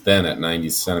thin at 90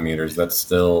 centimeters, that's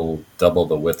still double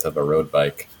the width of a road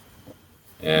bike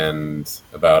and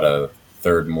about a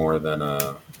third more than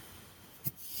a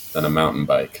mountain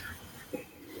bike.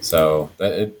 So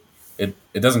that it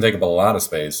doesn't take up a lot of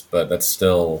space, but that's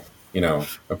still, a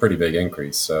pretty big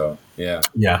increase. So it's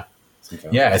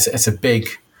a big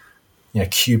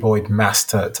cuboid mass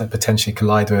to potentially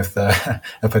collide with a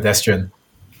pedestrian.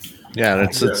 Yeah,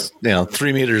 it's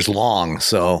 3 meters long,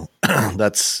 so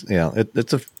that's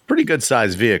it's a pretty good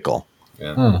sized vehicle.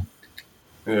 Yeah.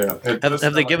 Yeah.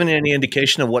 Have they given you any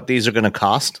indication of what these are going to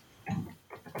cost?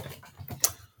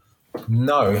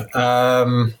 No.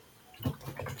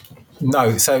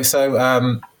 No. So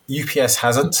UPS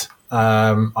hasn't.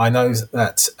 I know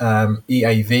that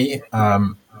EAV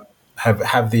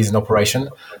have these in operation.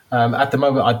 At the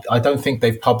moment, I don't think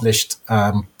they've published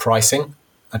pricing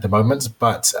at the moment,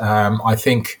 but I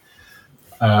think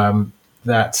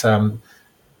that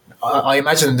I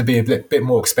imagine them to be a bit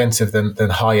more expensive than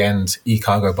high-end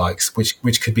e-cargo bikes,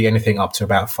 which could be anything up to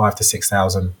about £5,000 to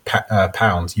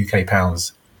 £6,000 UK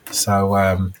pounds. So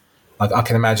I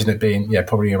can imagine it being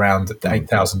probably around the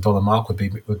 $8,000 mark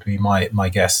would be my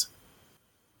guess.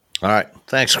 All right,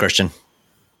 thanks, Christian.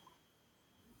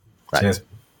 Cheers.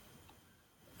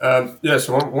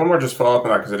 So one more just follow up on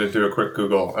that because I did do a quick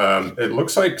Google. It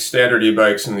looks like standard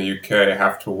e-bikes in the UK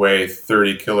have to weigh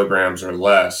 30 kilograms or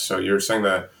less. So you're saying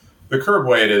that the curb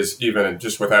weight is, even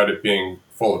just without it being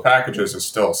full of packages, is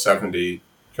still 70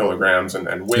 kilograms,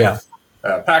 and with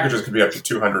packages could be up to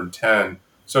 210.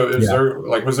 So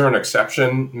was there an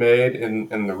exception made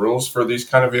in the rules for these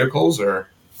kind of vehicles, or?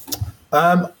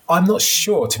 I'm not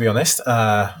sure, to be honest.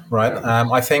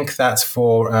 I think that's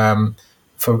for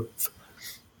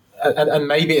and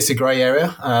maybe it's a grey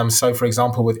area. So, for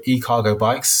example, with e-cargo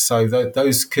bikes, so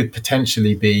those could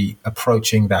potentially be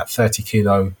approaching that 30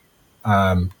 kilo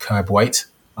curb weight,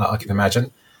 I can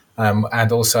imagine,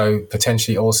 and also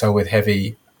potentially also with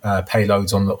heavy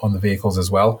payloads on the vehicles as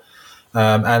well.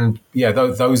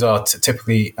 Those are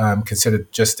typically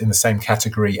considered just in the same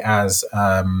category as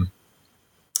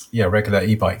regular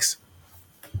e-bikes.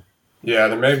 Yeah,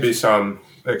 there may be some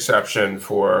exception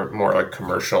for more like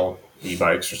commercial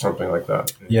e-bikes or something like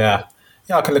that. Yeah,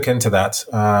 I can look into that.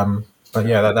 But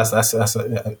that's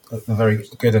a very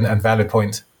good and valid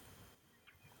point.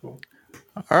 Cool.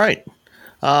 All right.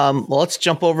 Well, let's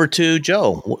jump over to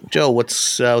Joe. Joe,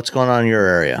 what's going on in your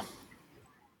area?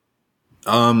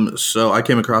 So I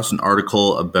came across an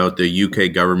article about the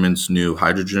UK government's new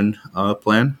hydrogen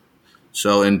plan.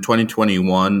 So in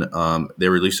 2021, they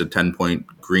released a 10-point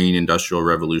green industrial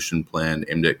revolution plan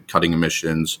aimed at cutting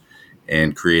emissions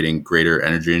and creating greater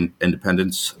energy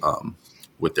independence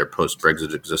with their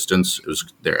post-Brexit existence. It was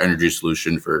their energy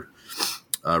solution for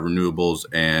renewables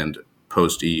and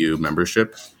post-EU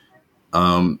membership.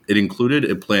 It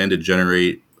included a plan to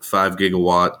generate 5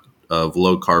 gigawatt of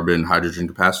low-carbon hydrogen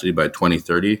capacity by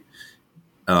 2030.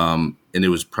 And it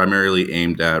was primarily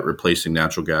aimed at replacing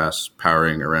natural gas,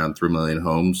 powering around 3 million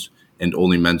homes, and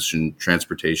only mentioned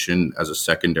transportation as a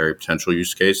secondary potential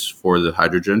use case for the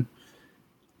hydrogen.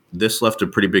 This left a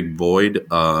pretty big void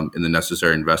in the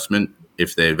necessary investment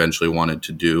if they eventually wanted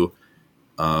to do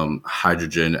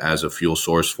hydrogen as a fuel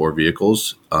source for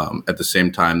vehicles. At the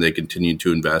same time, they continued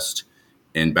to invest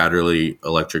in battery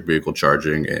electric vehicle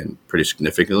charging and pretty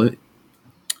significantly.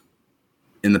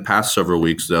 In the past several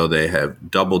weeks, though, they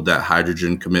have doubled that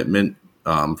hydrogen commitment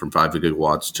from 5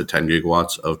 gigawatts to 10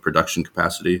 gigawatts of production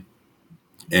capacity,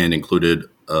 and included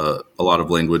a lot of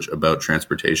language about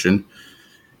transportation.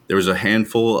 There was a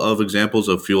handful of examples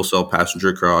of fuel cell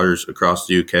passenger cars across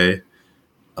the UK,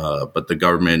 but the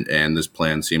government and this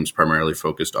plan seems primarily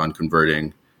focused on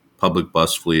converting public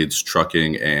bus fleets,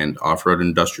 trucking, and off-road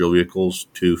industrial vehicles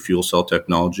to fuel cell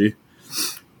technology.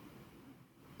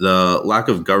 The lack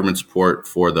of government support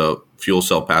for the fuel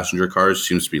cell passenger cars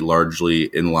seems to be largely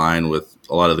in line with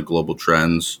a lot of the global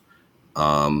trends,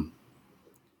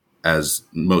 as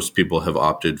most people have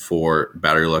opted for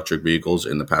battery electric vehicles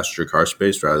in the passenger car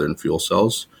space rather than fuel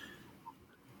cells.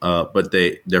 But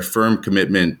their firm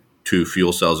commitment to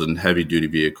fuel cells in heavy duty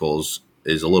vehicles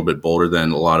is a little bit bolder than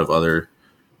a lot of other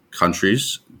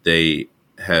countries. They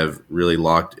have really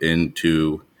locked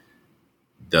into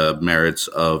the merits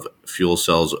of fuel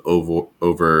cells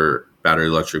over battery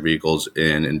electric vehicles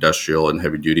in industrial and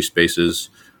heavy duty spaces,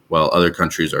 while other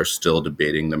countries are still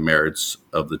debating the merits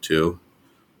of the two.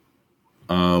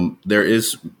 There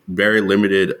is very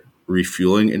limited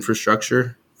refueling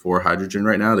infrastructure for hydrogen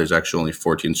right now. There's actually only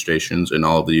 14 stations in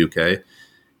all of the UK,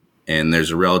 and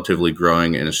there's a relatively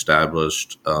growing and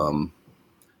established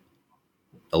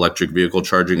electric vehicle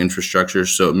charging infrastructure.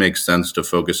 So it makes sense to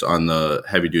focus on the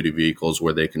heavy duty vehicles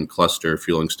where they can cluster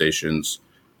fueling stations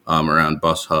around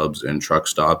bus hubs and truck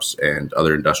stops and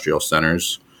other industrial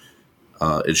centers.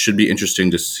 It should be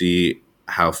interesting to see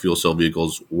how fuel cell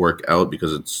vehicles work out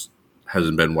because it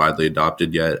hasn't been widely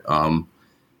adopted yet.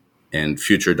 And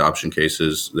future adoption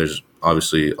cases, there's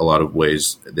obviously a lot of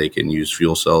ways they can use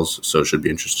fuel cells. So it should be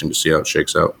interesting to see how it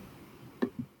shakes out.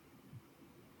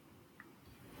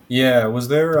 Yeah, was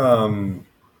there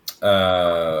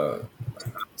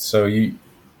so you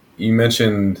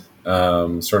mentioned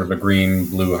sort of a green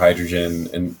blue hydrogen,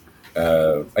 and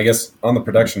I guess on the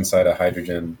production side of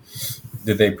hydrogen,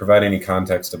 did they provide any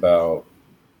context about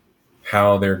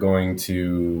how they're going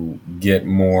to get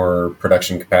more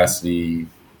production capacity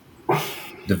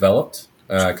developed?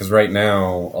 Because right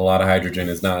now a lot of hydrogen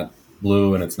is not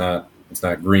blue and it's not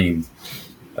green.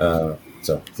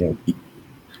 So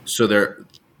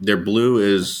their blue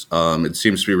is, it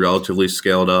seems to be relatively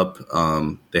scaled up.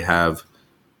 They have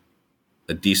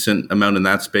a decent amount in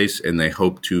that space, and they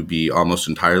hope to be almost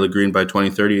entirely green by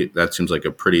 2030. That seems like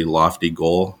a pretty lofty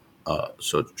goal,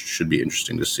 so it should be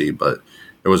interesting to see. But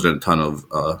there wasn't a ton of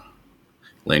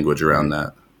language around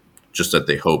that, just that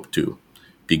they hope to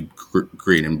be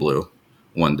green and blue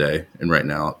one day, and right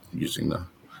now using the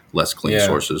less clean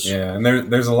sources. Yeah, and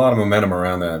there's a lot of momentum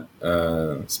around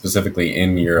that, specifically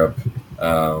in Europe.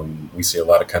 We see a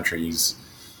lot of countries,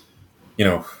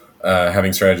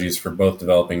 having strategies for both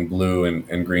developing blue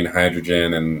and green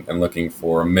hydrogen and looking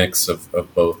for a mix of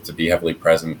both to be heavily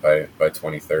present by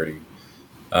 2030.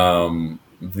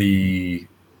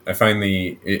 I find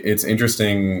it's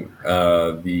interesting,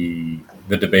 the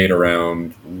debate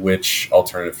around which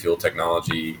alternative fuel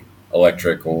technology,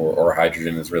 electric or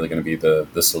hydrogen, is really going to be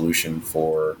the solution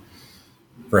for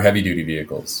heavy duty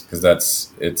vehicles,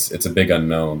 because it's a big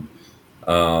unknown.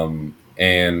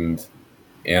 And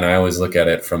I always look at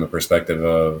it from the perspective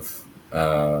of,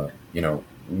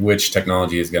 which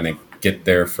technology is going to get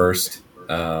there first.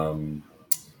 And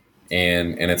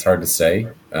it's hard to say,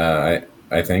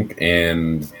 I think,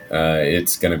 and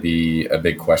it's going to be a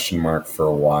big question mark for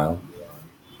a while,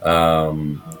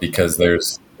 because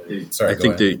there's. Sorry, I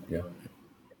think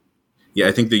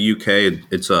I think the UK,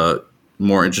 it's a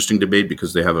more interesting debate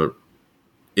because they have a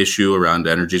issue around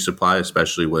energy supply,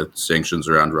 especially with sanctions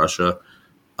around Russia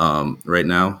right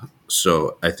now.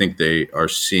 So I think they are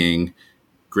seeing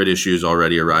grid issues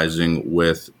already arising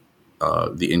with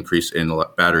the increase in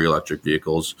battery electric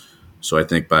vehicles. So I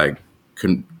think by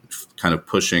kind of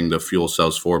pushing the fuel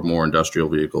cells for more industrial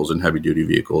vehicles and heavy duty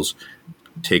vehicles,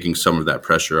 taking some of that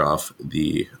pressure off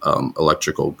the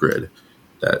electrical grid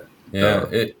that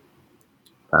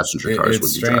passenger cars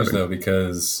would be driving. It's strange though,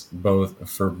 because both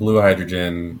for blue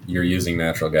hydrogen you're using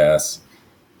natural gas,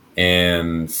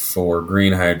 and for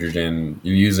green hydrogen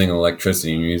you're using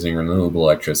electricity, you're using renewable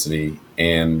electricity,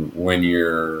 and when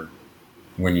you're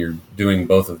doing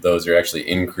both of those, you're actually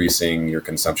increasing your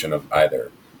consumption of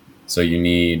either. So you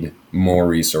need more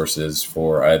resources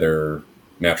for either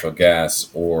natural gas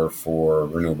or for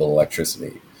renewable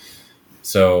electricity.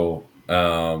 So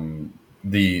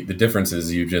the difference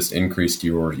is you just increased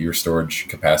your storage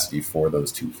capacity for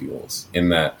those two fuels. In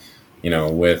that,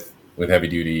 with heavy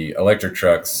duty electric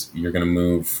trucks, you're going to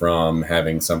move from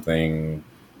having something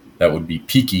that would be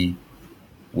peaky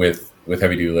with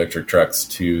heavy duty electric trucks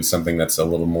to something that's a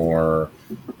little more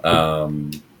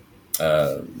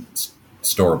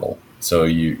storable. So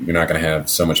you're not going to have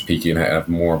so much peak. You're going to have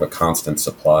more of a constant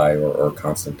supply or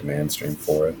constant demand stream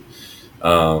for it.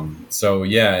 So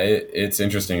yeah, it's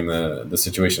interesting. The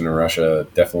situation in Russia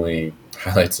definitely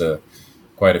highlights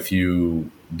quite a few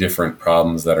different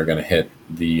problems that are going to hit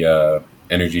the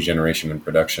energy generation and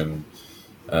production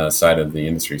side of the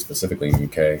industry, specifically in the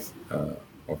UK,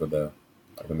 over the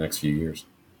next few years.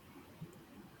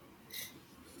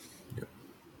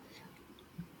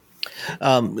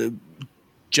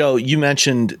 Joe, you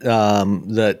mentioned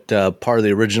that part of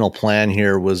the original plan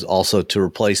here was also to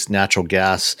replace natural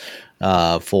gas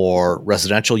for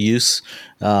residential use,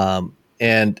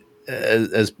 and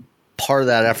as part of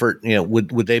that effort,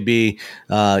 would they be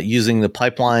using the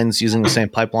same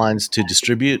pipelines to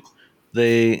distribute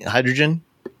the hydrogen,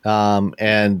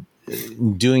 and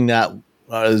doing that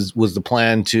was the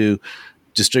plan to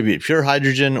distribute pure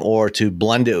hydrogen or to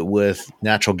blend it with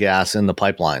natural gas in the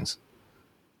pipelines?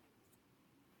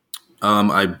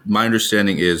 My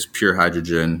understanding is pure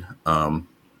hydrogen. I'm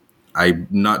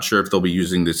not sure if they'll be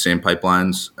using the same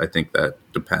pipelines. I think that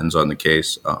depends on the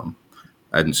case.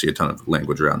 I didn't see a ton of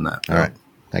language around that. All right.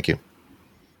 Thank you.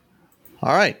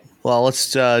 All right. Well,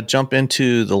 let's jump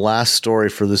into the last story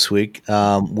for this week,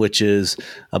 which is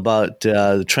about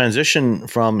the transition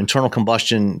from internal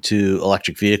combustion to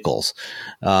electric vehicles.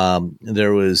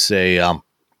 There was a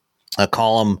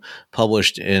column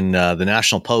published in the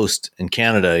National Post in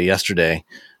Canada yesterday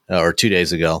or 2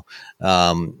 days ago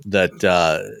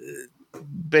that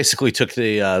basically took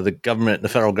the government, the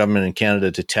federal government in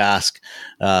Canada, to task.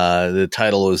 The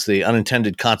title was "The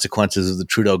Unintended Consequences of the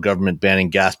Trudeau Government Banning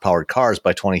Gas-Powered Cars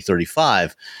by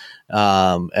 2035,"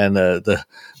 and the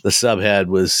subhead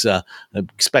was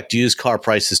 "Expect used car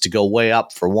prices to go way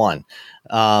up for one."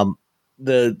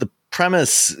 The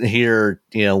premise here,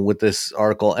 with this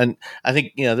article, and I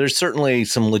think, there's certainly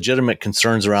some legitimate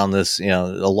concerns around this. A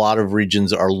lot of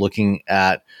regions are looking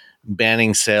at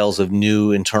banning sales of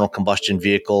new internal combustion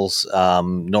vehicles.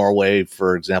 Norway,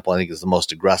 for example, I think is the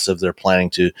most aggressive. They're planning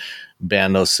to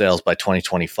ban those sales by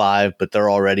 2025, but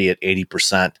they're already at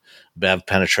 80% BEV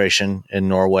penetration in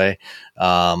Norway.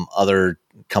 Other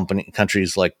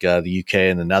countries like the UK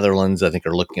and the Netherlands, I think,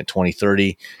 are looking at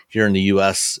 2030. Here in the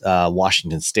US,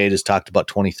 Washington State has talked about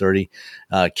 2030.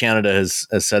 Canada has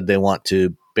said they want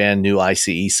to ban new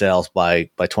ICE sales by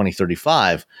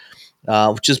 2035,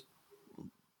 which is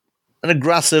an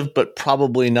aggressive but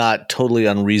probably not totally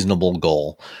unreasonable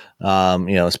goal.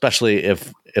 Especially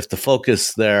if the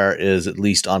focus there is at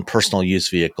least on personal use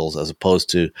vehicles as opposed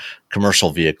to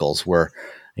commercial vehicles, where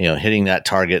hitting that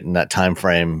target in that time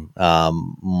frame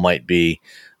might be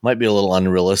a little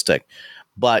unrealistic.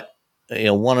 But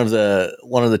one of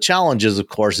the challenges, of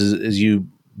course, is you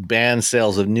ban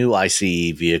sales of new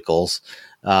ICE vehicles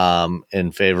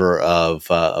in favor of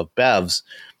BEVs.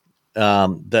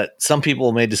 That some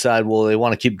people may decide, well, they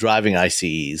want to keep driving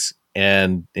ICEs,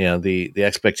 and the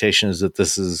expectation is that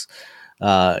this is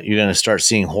you're going to start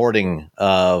seeing hoarding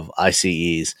of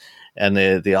ICEs. And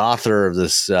the author of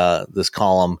this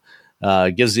column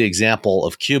gives the example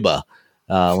of Cuba.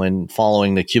 When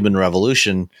following the Cuban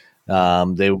Revolution,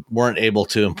 they weren't able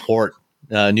to import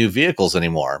new vehicles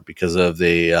anymore because of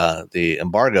the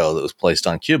embargo that was placed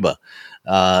on Cuba.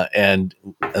 And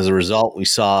as a result, we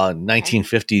saw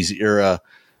 1950s era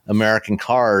American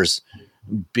cars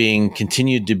being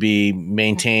continued to be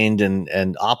maintained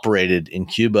and operated in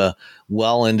Cuba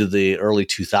well into the early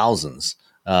 2000s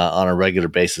on a regular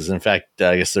basis. In fact,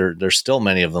 I guess there's still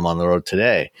many of them on the road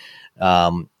today.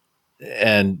 And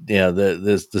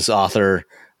this author,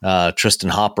 Tristan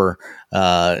Hopper,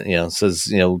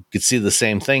 says could see the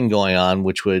same thing going on,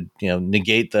 which would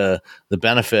negate the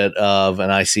benefit of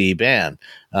an ICE ban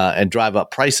and drive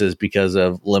up prices because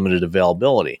of limited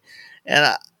availability.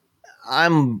 And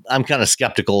I'm kind of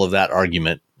skeptical of that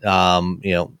argument.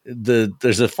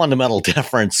 There's a fundamental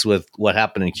difference with what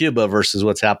happened in Cuba versus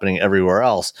what's happening everywhere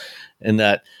else, in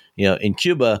that in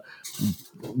Cuba,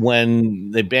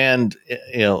 when they banned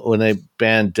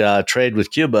trade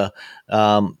with Cuba,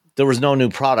 there was no new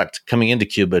product coming into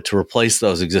Cuba to replace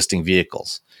those existing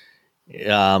vehicles.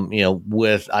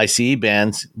 With ICE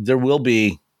bans, there will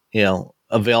be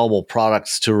available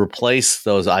products to replace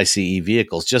those ICE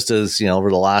vehicles. Just as over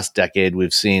the last decade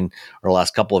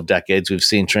last couple of decades, we've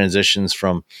seen transitions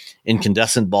from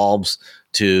incandescent bulbs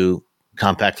to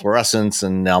compact fluorescents,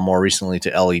 and now more recently to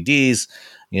LEDs.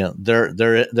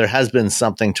 There has been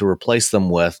something to replace them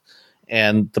with,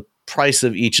 and the price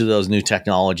of each of those new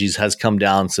technologies has come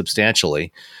down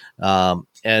substantially.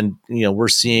 And we're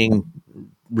seeing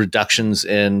reductions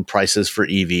in prices for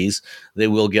EVs. They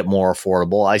will get more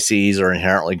affordable. ICEs are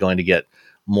inherently going to get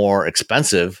more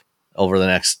expensive over the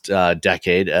next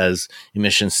decade as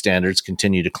emission standards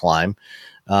continue to climb.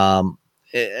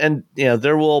 And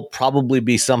there will probably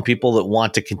be some people that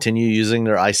want to continue using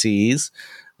their ICEs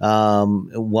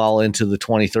well into the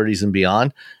 2030s and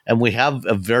beyond. And we have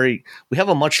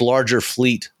a much larger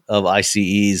fleet of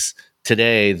ICEs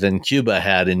today than Cuba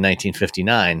had in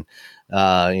 1959.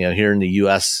 Here in the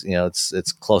U.S.,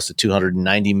 it's close to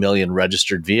 290 million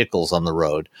registered vehicles on the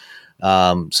road.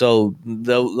 So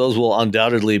those will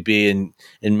undoubtedly be in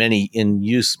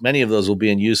use. Many of those will be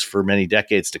in use for many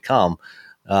decades to come.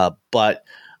 But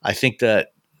I think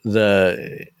that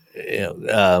the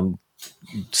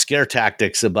scare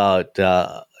tactics about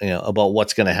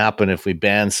what's going to happen if we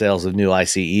ban sales of new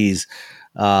ICEs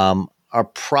are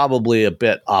probably a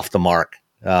bit off the mark,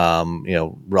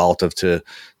 relative to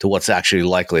what's actually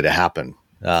likely to happen.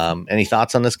 Any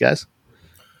thoughts on this, guys?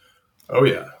 Oh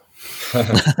yeah.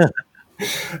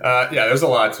 There's a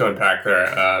lot to unpack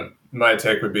there. My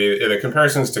take would be the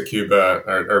comparisons to Cuba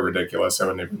are ridiculous. I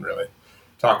wouldn't even really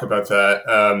talk about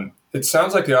that. It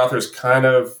sounds like the author's kind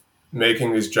of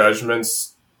making these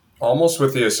judgments almost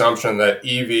with the assumption that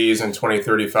EVs in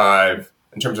 2035,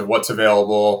 in terms of what's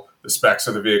available, the specs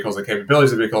of the vehicles, the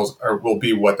capabilities of the vehicles, will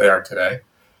be what they are today.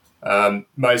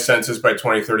 My sense is by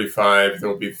 2035, there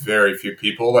will be very few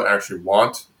people that actually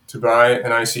want to buy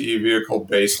an ICE vehicle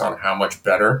based on how much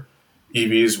better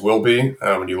EVs will be.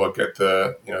 When you look at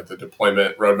the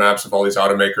deployment roadmaps of all these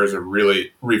automakers are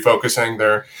really refocusing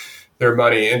their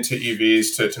money into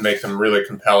EVs to make them really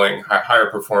compelling, higher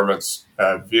performance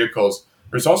vehicles.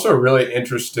 There's also a really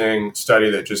interesting study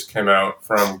that just came out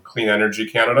from Clean Energy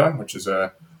Canada, which is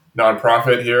a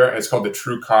nonprofit here. It's called The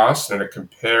True Cost, and it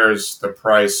compares the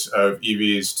price of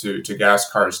EVs to gas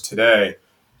cars today.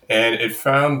 And it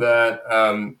found that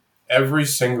every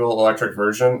single electric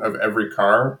version of every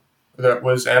car that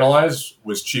was analyzed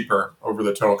was cheaper over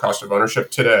the total cost of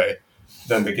ownership today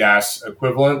than the gas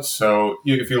equivalent. So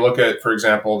if you look at, for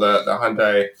example, the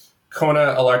Hyundai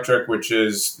Kona Electric, which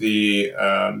is the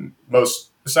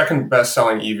second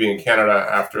best-selling EV in Canada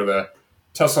after the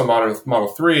Tesla Model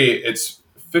 3, it's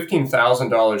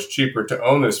 $15,000 cheaper to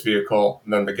own this vehicle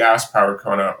than the gas-powered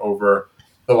Kona over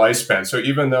the lifespan. So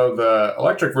even though the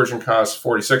electric version costs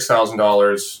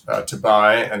 $46,000 to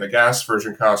buy and the gas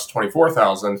version costs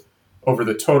 $24,000, over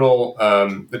the total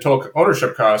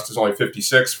ownership cost is only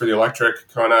 $56 for the electric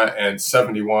Kona and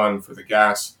 $71 for the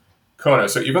gas Kona.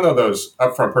 So even though those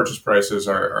upfront purchase prices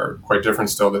are quite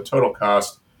different still, the total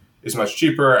cost is much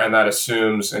cheaper, and that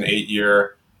assumes an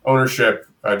 8-year ownership,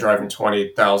 driving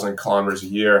 20,000 kilometers a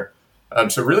year.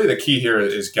 So really the key here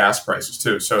is gas prices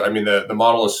too. So, I mean, the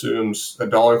model assumes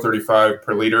 $1.35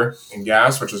 per liter in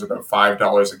gas, which is about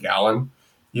 $5 a gallon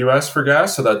US for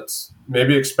gas. So that's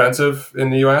maybe expensive in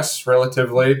the US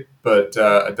relatively, but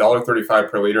 $1.35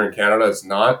 per liter in Canada is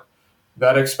not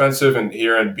that expensive. And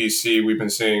here in BC, we've been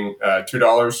seeing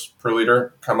 $2 per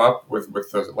liter come up with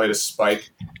the latest spike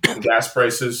in gas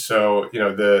prices. So,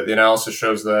 the analysis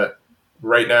shows that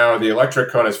right now the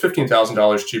electric Kona is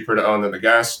 $15,000 cheaper to own than the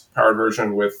gas-powered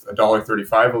version with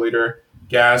 $1.35 a liter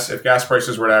gas. If gas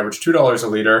prices were to average $2 a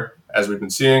liter, as we've been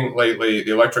seeing lately,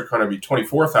 the electric Kona would be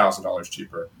 $24,000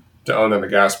 cheaper to own than the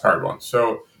gas-powered one.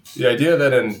 So the idea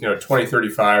that in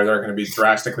 2035 there are going to be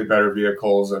drastically better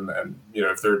vehicles, and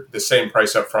if they're the same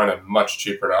price up front and much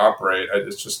cheaper to operate,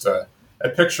 it's just a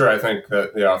picture I think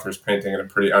that the author's painting in a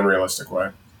pretty unrealistic way.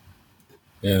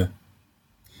 Yeah,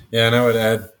 and I would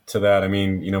add to that. I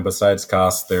mean, besides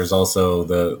cost, there's also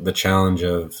the challenge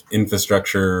of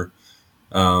infrastructure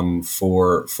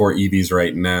for EVs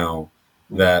right now.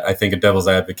 That I think a devil's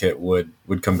advocate would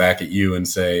come back at you and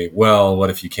say, well, what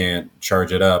if you can't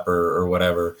charge it up or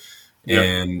whatever? Yep.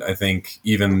 And I think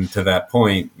even to that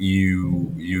point,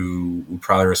 you would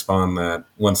probably respond that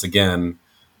once again,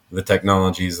 the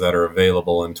technologies that are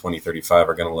available in 2035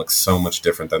 are going to look so much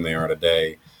different than they are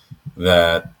today.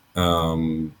 That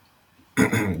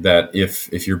that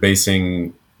if you're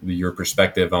basing your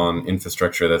perspective on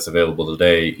infrastructure that's available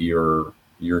today,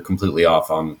 you're completely off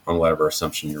on whatever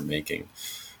assumption you're making.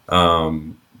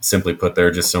 Simply put, there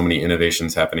are just so many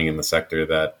innovations happening in the sector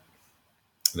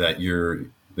that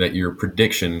your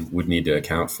prediction would need to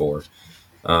account for.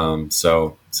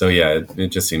 So yeah, it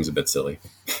just seems a bit silly.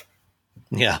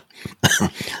 Yeah.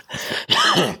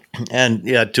 And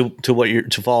yeah, to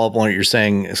follow up on what you're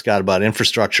saying, Scott, about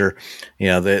infrastructure,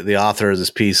 the author of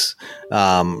this piece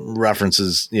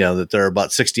references, that there are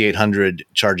about 6,800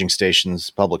 charging stations,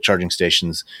 public charging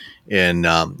stations in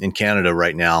Canada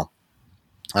right now,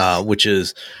 which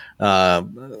is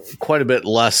quite a bit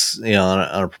less,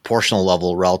 on a proportional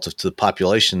level relative to the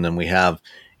population than we have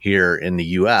here in the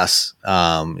U.S.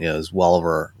 Is well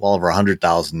over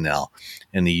 100,000 now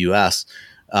in the U.S.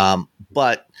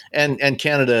 But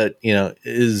Canada,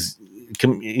 is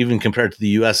even compared to the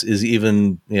U.S. is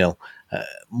even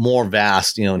more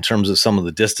vast, in terms of some of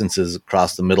the distances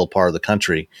across the middle part of the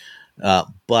country.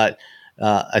 But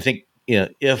I think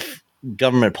if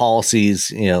government policies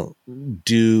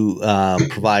do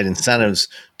provide incentives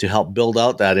to help build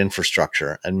out that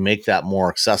infrastructure and make that more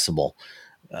accessible,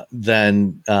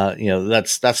 then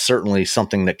that's certainly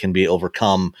something that can be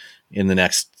overcome in the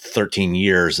next 13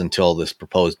 years until this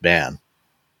proposed ban.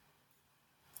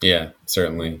 Yeah,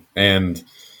 certainly. And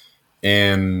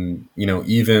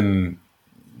even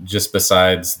just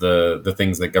besides the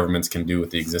things that governments can do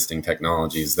with the existing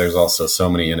technologies, there's also so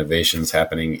many innovations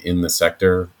happening in the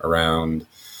sector around,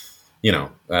 I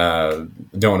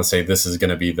don't want to say this is going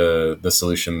to be the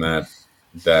solution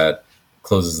that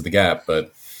closes the gap,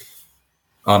 but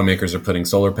automakers are putting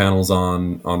solar panels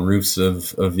on roofs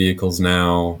of vehicles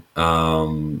now.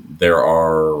 There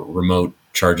are remote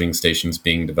charging stations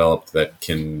being developed that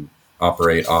can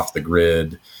operate off the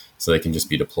grid, so they can just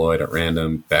be deployed at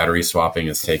random. Battery swapping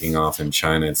is taking off in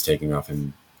China. It's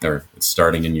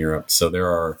starting in Europe. So there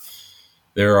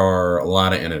are a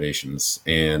lot of innovations,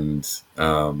 and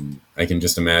I can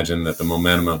just imagine that the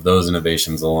momentum of those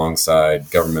innovations alongside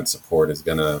government support is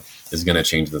gonna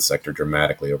change the sector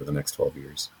dramatically over the next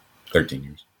 13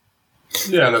 years.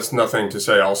 Yeah, and that's nothing to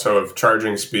say also of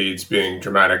charging speeds being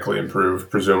dramatically improved,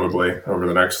 presumably, over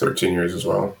the next 13 years as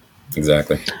well.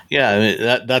 Exactly. Yeah, I mean,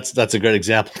 that's a great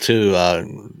example too,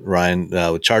 Ryan,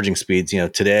 with charging speeds.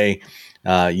 Today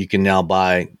you can now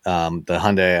buy the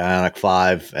Hyundai Ioniq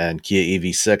 5 and Kia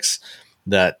EV6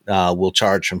 that will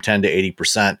charge from 10 to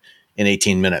 80% in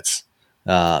 18 minutes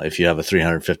if you have a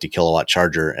 350 kilowatt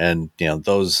charger, and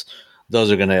those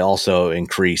are going to also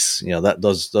increase.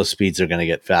 Those speeds are going to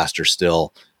get faster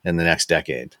still in the next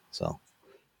decade. So.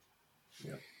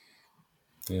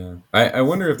 Yeah, I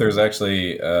wonder if there's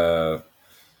actually, and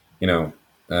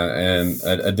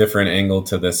a different angle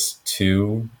to this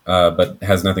too, but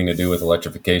has nothing to do with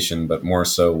electrification, but more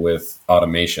so with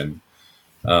automation,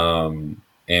 and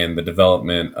the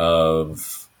development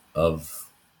of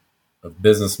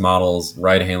business models,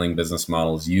 ride-hailing business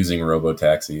models using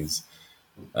robo-taxis,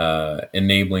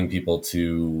 enabling people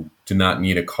to not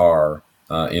need a car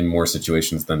in more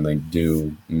situations than they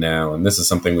do now. And this is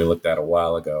something we looked at a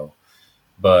while ago.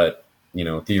 But,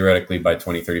 theoretically by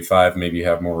 2035, maybe you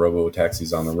have more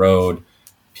robo-taxis on the road.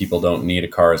 People don't need a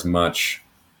car as much.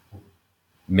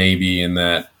 Maybe in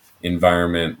that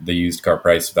environment, the used car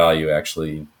price value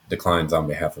actually declines on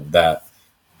behalf of that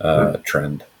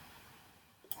trend.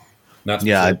 Not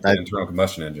specific to internal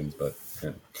combustion engines, but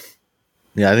yeah.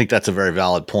 Yeah, I think that's a very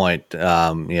valid point.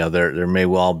 There may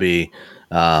well be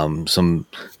some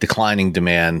declining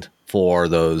demand for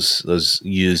those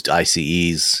used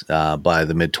ICEs by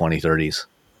the mid 2030s.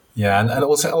 Yeah, and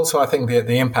also I think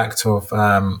the impact of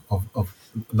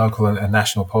local and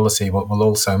national policy will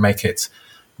also make it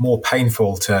more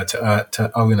painful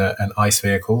to own an ICE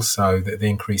vehicle. So the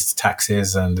increased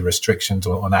taxes and the restrictions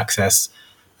on access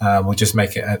will just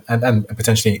make it, and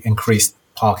potentially increased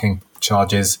parking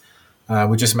charges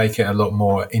will just make it a lot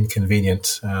more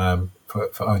inconvenient for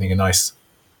owning an ICE.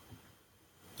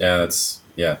 Yeah, that's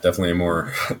definitely a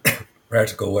more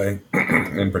practical way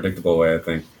and predictable way, I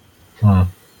think. Yeah.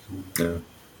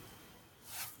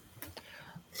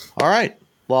 All right.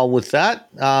 Well, with that,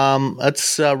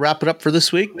 let's wrap it up for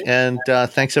this week. And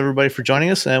thanks, everybody, for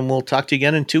joining us. And we'll talk to you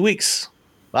again in 2 weeks.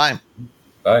 Bye.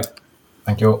 Bye.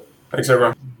 Thank you. Thanks,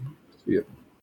 everyone.